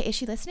you. Is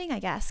she listening? I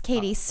guess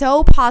Katie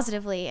so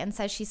positively, and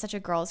says she's such a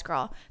girl's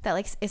girl that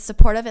like is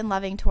supportive and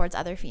loving towards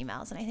other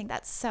females, and I think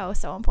that's so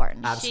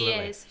important. Absolutely. She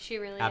is. She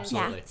really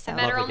Absolutely. is. Yeah. So. I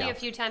met her only a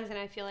few times, and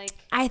I feel like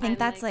I think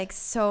that's like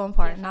so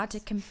important, not to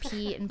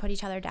compete and put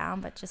each other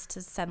down, but just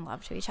to send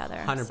love to each other.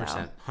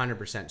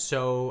 100%.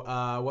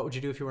 So, what would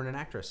you do if you weren't an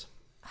actress?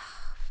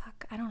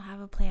 Fuck, I don't have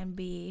a plan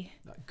B.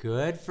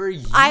 Good for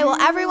you.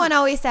 Everyone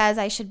always says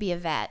I should be a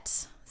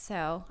vet.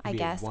 So I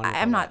guess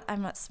I'm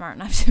not smart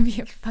enough to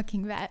be a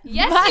fucking vet.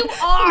 Yes, you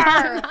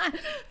are.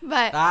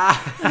 But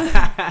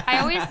I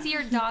always see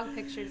your dog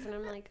pictures, and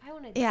I'm like, I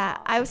want to. Yeah,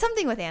 I was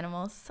something with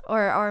animals,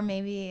 or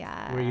maybe.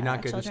 Were you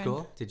not good in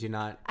school? Did you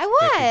not? I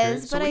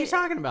was, but what are you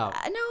talking about?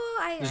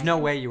 There's no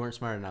way you weren't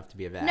smart enough to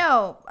be a vet.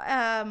 No,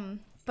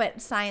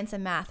 but science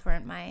and math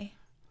weren't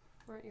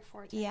your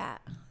forte. Yeah,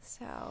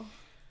 so.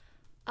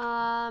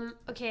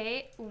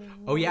 Okay.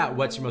 Oh yeah,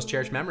 what's your most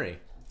cherished memory?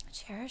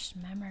 Cherished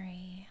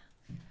memory.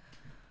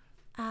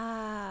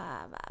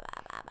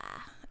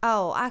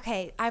 Oh,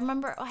 okay. I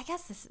remember. Well, I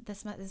guess this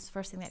is the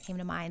first thing that came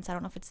to mind. So I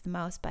don't know if it's the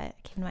most, but it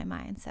came to my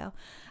mind. So,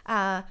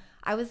 I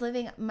was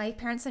living. My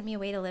parents sent me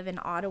away to live in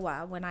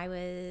Ottawa when I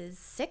was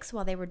 6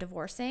 while they were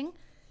divorcing,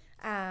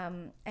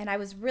 and I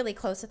was really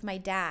close with my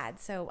dad.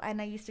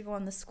 And I used to go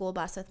on the school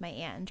bus with my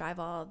aunt and drive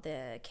all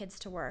the kids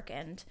to work.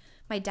 And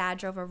my dad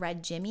drove a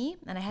red Jimmy,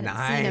 and I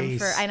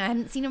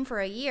hadn't seen him for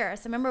a year.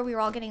 So I remember we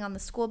were all getting on the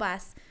school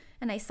bus.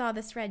 And I saw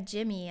this red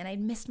Jimmy, and I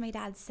missed my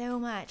dad so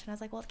much. And I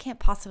was like, well, it can't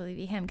possibly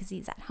be him because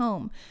he's at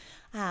home.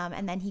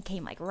 And then he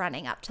came like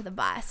running up to the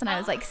bus, and I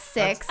was like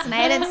 6, and I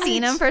hadn't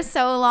seen him for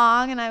so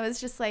long. And I was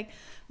just like,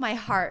 my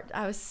heart,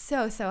 I was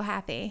so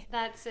happy.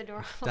 That's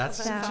adorable.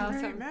 That's such a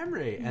great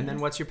memory. And then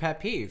what's your pet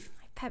peeve?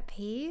 My pet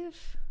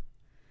peeve?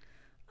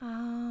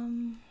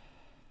 I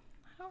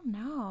don't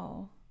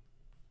know.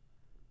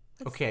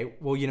 Okay,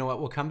 well, you know what?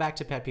 We'll come back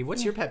to pet peeve.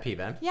 What's your pet peeve,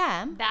 Em?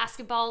 Yeah.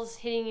 Basketballs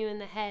hitting you in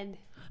the head.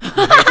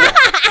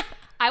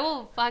 I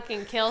will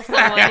fucking kill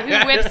someone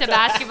who whips a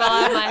basketball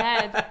out of my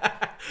head.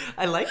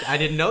 I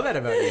didn't know that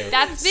about you.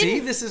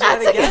 This is what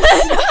I get.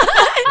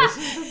 This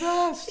is the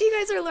best. You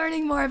guys are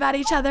learning more about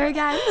each other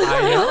again.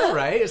 I know,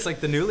 right? It's like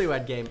the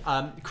newlywed game.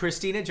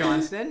 Christina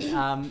Johnston,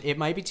 it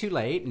might be too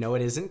late. No,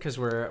 it isn't, because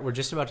we're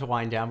just about to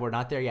wind down. But we're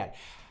not there yet.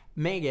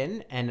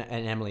 Megan and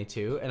Emily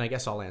too, and I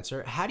guess I'll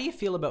answer. How do you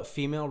feel about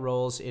female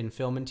roles in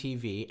film and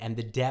TV and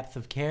the depth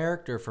of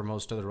character for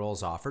most of the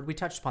roles offered? We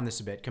touched upon this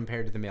a bit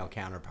compared to the male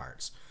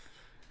counterparts.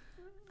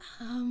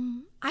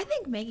 I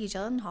think Maggie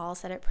Gyllenhaal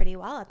said it pretty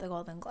well at the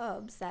Golden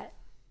Globes that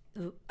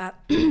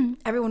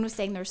everyone was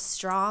saying there's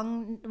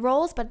strong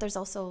roles, but there's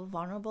also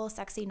vulnerable,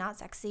 sexy, not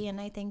sexy,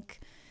 and I think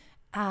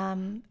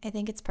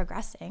it's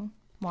progressing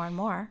more and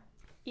more.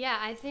 Yeah,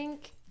 I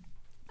think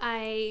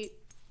I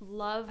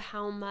love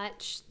how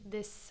much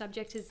this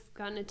subject has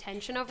gotten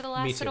attention over the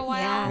last little while.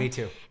 Yeah. Me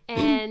too.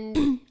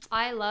 And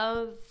I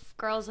love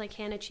girls like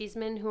Hannah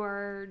Cheesman who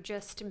are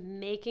just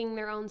making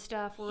their own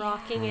stuff,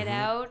 rocking it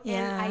out.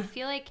 Yeah. And I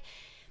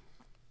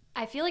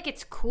feel like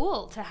it's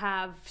cool to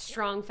have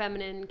strong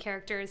feminine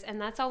characters, and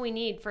that's all we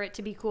need for it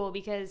to be cool,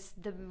 because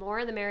the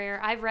more the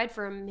merrier. I've read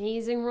for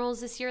amazing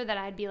roles this year that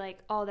I'd be like,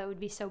 oh, that would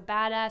be so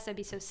badass, that'd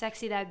be so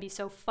sexy, that'd be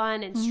so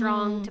fun and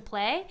strong to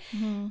play.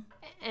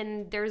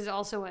 And there's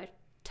also a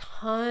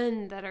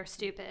ton that are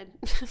stupid,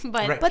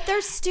 but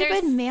there's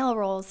stupid male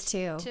roles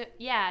too.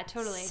 Yeah,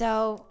 totally.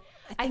 So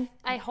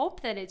I hope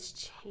that it's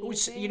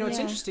changing. You know, it's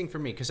interesting for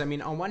me because, I mean,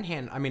 on one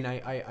hand, I mean,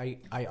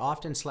 I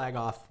often slag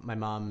off my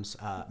mom's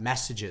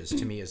messages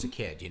to me as a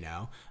kid, you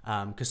know,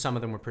 because some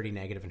of them were pretty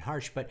negative and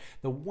harsh. But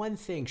the one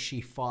thing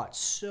she fought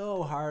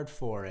so hard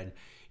for, and,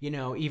 you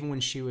know, even when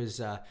she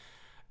was a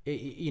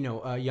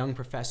young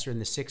professor in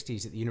the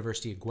 60s at the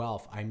University of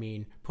Guelph, I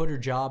mean, put her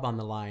job on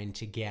the line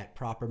to get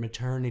proper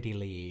maternity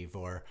leave,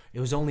 or it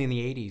was only in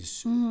the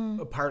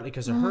 80s, partly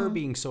because of her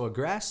being so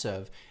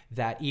aggressive,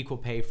 that equal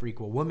pay for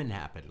equal women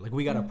happened. Like,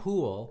 we got a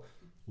pool.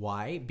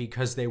 Why?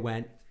 Because they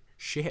went,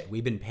 shit,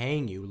 we've been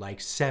paying you like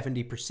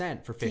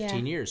 70% for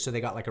 15 years. So they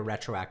got like a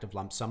retroactive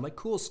lump sum, like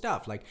cool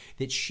stuff, like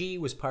that she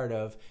was part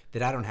of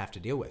that I don't have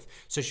to deal with.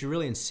 So she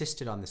really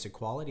insisted on this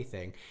equality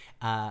thing.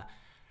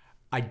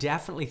 I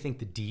definitely think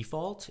the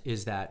default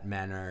is that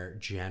men are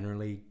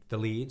generally the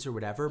leads or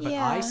whatever, but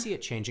I see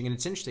it changing. And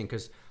it's interesting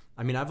because,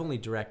 I mean, I've only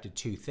directed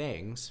 2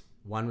 things.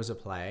 One was a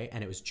play,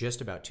 and it was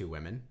just about 2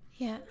 women.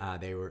 Yeah.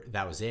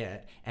 That was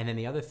it. And then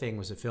the other thing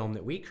was a film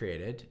that we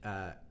created,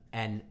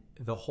 And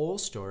the whole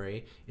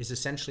story is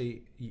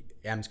essentially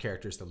M's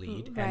character is the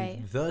lead, Right.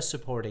 and the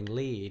supporting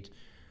lead,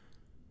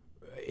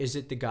 is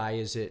it the guy,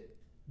 is it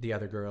the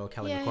other girl,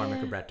 Kelly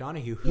McCormick or Brett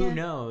Donahue? Who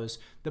knows?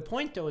 The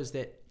point, though, is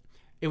that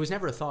it was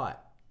never a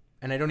thought.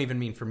 And I don't even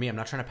mean for me. I'm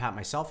not trying to pat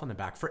myself on the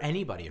back. For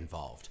anybody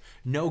involved.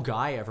 No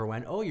guy ever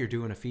went, oh, you're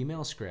doing a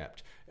female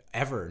script.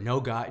 Ever. No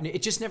guy.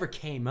 It just never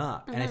came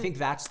up. And I think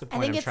that's the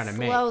point I'm trying to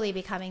make. it's slowly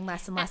becoming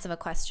less and less of a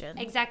question.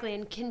 Exactly,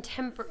 and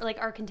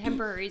our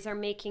contemporaries are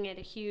making it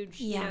a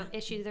huge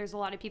issue. There's a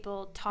lot of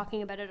people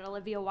talking about it.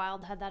 Olivia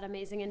Wilde had that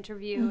amazing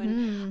interview,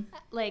 and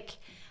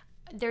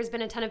there's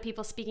been a ton of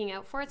people speaking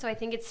out for it. So I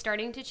think it's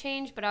starting to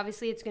change, but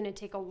obviously it's going to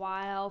take a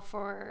while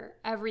for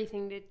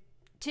everything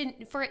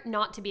for it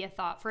not to be a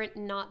thought, for it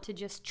not to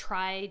just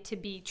try to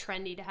be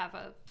trendy to have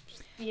a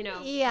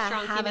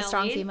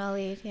strong female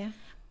lead.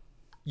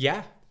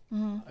 Yeah.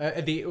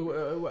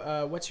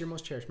 What's your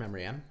most cherished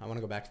memory, Em? I want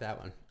to go back to that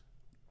one.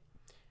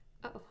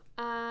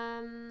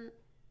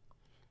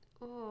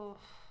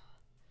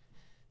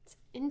 It's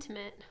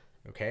intimate.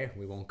 Okay,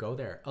 we won't go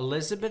there.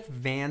 Elizabeth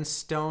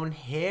Vanstone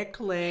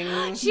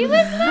Hickling. She was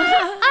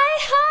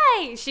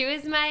hi. She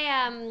was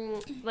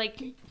my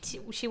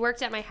she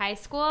worked at my high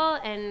school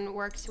and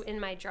worked in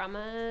my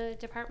drama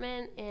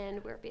department,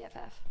 and we're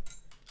BFF.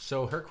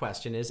 So her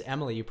question is,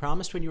 Emily, you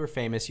promised when you were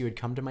famous you would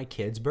come to my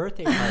kid's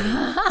birthday party.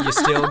 You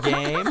still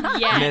game?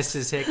 Yes.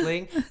 Mrs.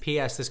 Hickling.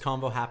 P.S. This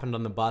convo happened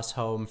on the bus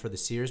home for the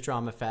Sears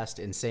Drama Fest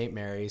in St.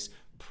 Mary's.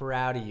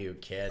 Proud of you,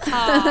 kid.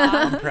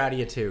 I'm proud of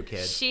you too,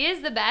 kid. She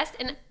is the best,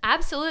 and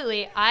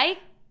absolutely, I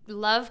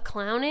love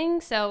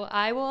clowning, so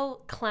I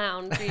will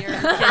clown for your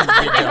kids'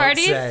 birthday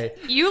parties. Say.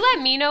 You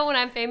let me know when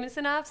I'm famous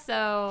enough,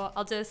 so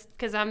I'll just,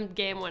 because I'm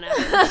game whenever.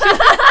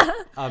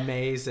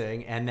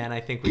 Amazing. And then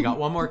I think we got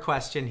one more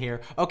question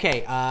here.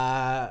 Okay,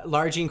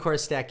 Largine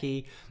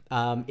Korostecki,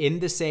 in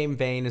the same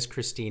vein as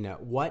Christina,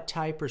 what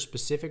type or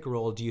specific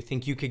role do you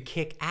think you could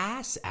kick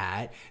ass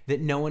at that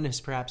no one has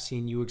perhaps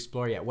seen you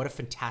explore yet? What a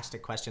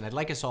fantastic question. I'd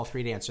like us all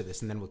three to answer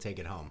this, and then we'll take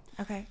it home.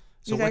 Okay.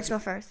 So you guys go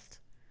first.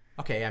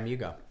 Okay, Em, you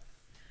go.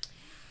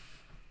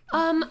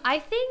 I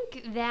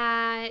think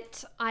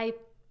that I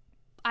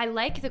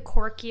like the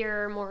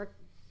quirkier, more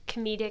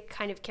comedic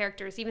kind of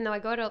characters, even though I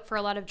go for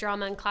a lot of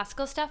drama and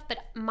classical stuff. But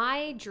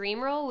my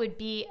dream role would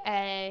be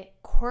a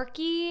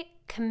quirky,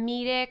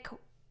 comedic,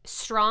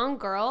 strong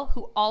girl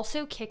who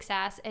also kicks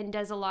ass and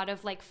does a lot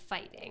of like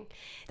fighting.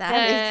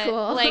 That'd be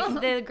cool.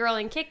 Like the girl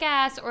in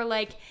Kick-Ass, or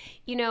like,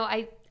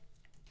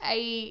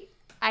 I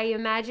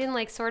imagine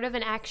like sort of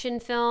an action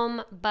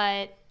film,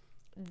 but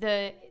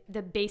the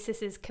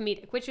basis is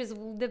comedic, which is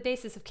the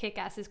basis of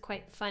Kick-Ass is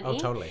quite funny. Oh,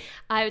 totally.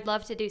 I would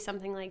love to do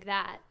something like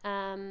that.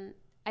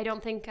 I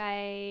don't think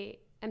I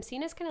am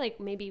seen as kind of like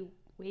maybe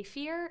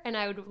wayfier, and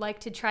I would like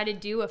to try to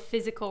do a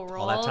physical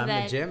role. All that time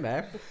in the gym,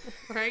 eh?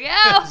 There we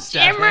go.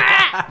 Gym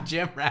rat.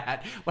 Gym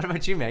rat. What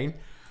about you, Megan?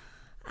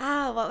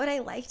 What would I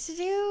like to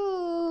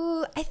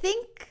do? I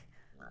think.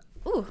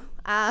 Ooh.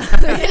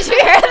 Did you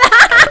hear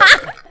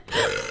that?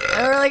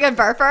 A really good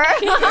burper.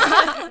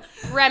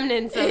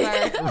 Remnants of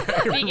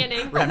our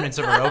beginning. Remnants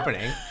of our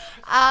opening.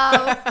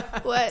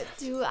 What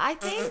do I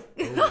think?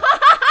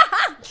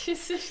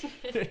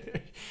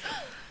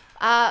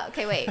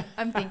 Okay, wait.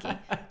 I'm thinking.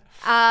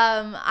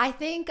 I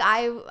think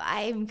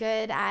I'm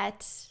good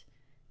at.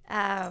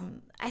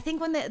 I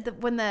think when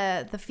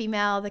the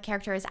female, the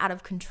character is out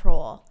of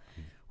control,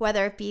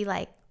 whether it be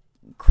like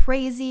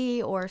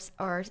crazy or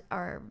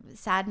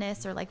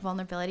sadness or like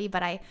vulnerability,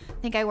 but I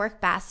think I work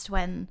best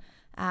when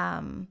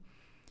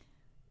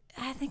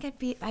I think I'd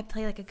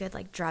play like a good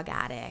like drug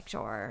addict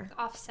or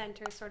off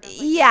center sort of. Like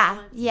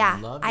yeah.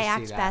 Love to I see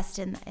act that. best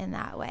in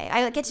that way.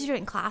 I get to do it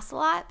in class a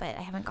lot, but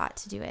I haven't got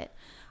to do it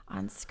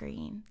on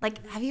screen.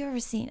 Like, have you ever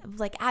seen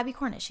like Abby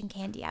Cornish in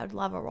Candy? I would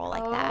love a role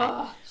like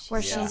that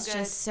where she's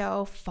just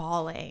so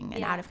falling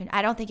and out of control.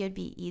 I don't think it would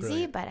be easy,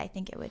 Brilliant. but I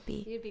think it would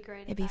be. You'd be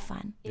great. It'd be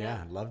fun.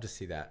 Yeah, I'd love to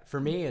see that. For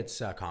me, it's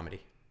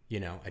comedy.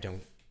 I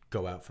don't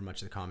go out for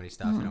much of the comedy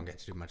stuff. I don't get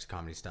to do much of the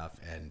comedy stuff,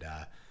 and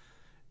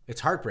it's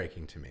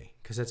heartbreaking to me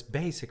because that's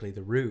basically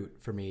the root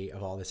for me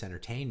of all this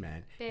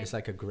entertainment. It's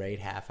like a great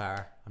half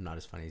hour. I'm not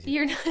as funny as you.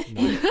 You're not.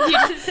 You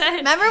just said.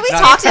 Remember we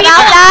talked about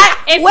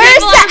that? If Where's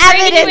people the are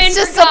bringing you evidence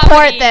in to for support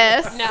comedy-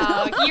 this?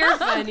 No, you're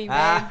funny,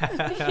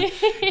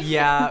 babe.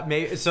 Yeah,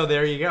 maybe. So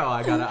there you go.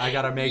 I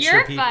gotta make sure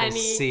You're people funny.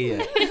 see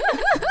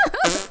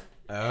it.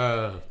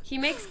 Oh. He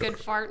makes good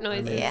fart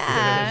noises.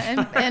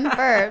 Yeah, and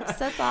burps.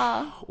 That's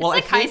all. Well,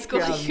 It's like high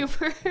school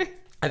humor.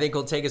 I think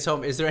we'll take us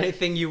home. Is there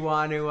anything you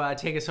want to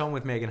take us home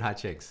with, Megan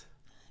Hutchings?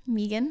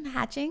 Megan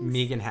Hatchings?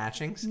 Megan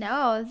Hatchings?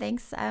 No,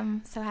 thanks.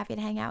 I'm so happy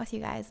to hang out with you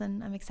guys,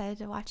 and I'm excited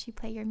to watch you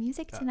play your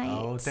music tonight.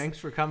 Oh, thanks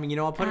for coming.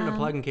 I'll put in a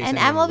plug in case And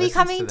anyone Em will be listens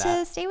coming to that.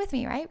 to stay with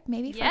me, right?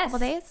 Maybe for a Yes. couple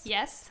days.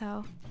 Yes.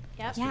 So,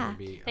 Yep. yeah. It'll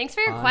be a Thanks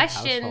for your fun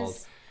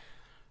questions,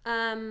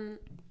 household.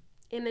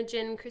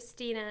 Imogen,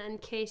 Christina,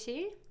 and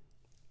Katie.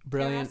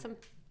 Brilliant. Awesome.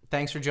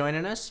 Thanks for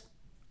joining us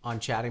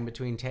on Chatting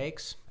Between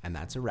Takes, and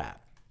that's a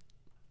wrap.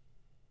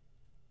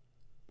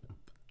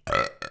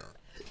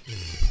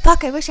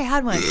 Fuck, I wish I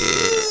had one.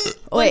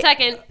 1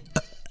 second.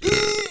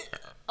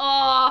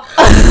 Oh,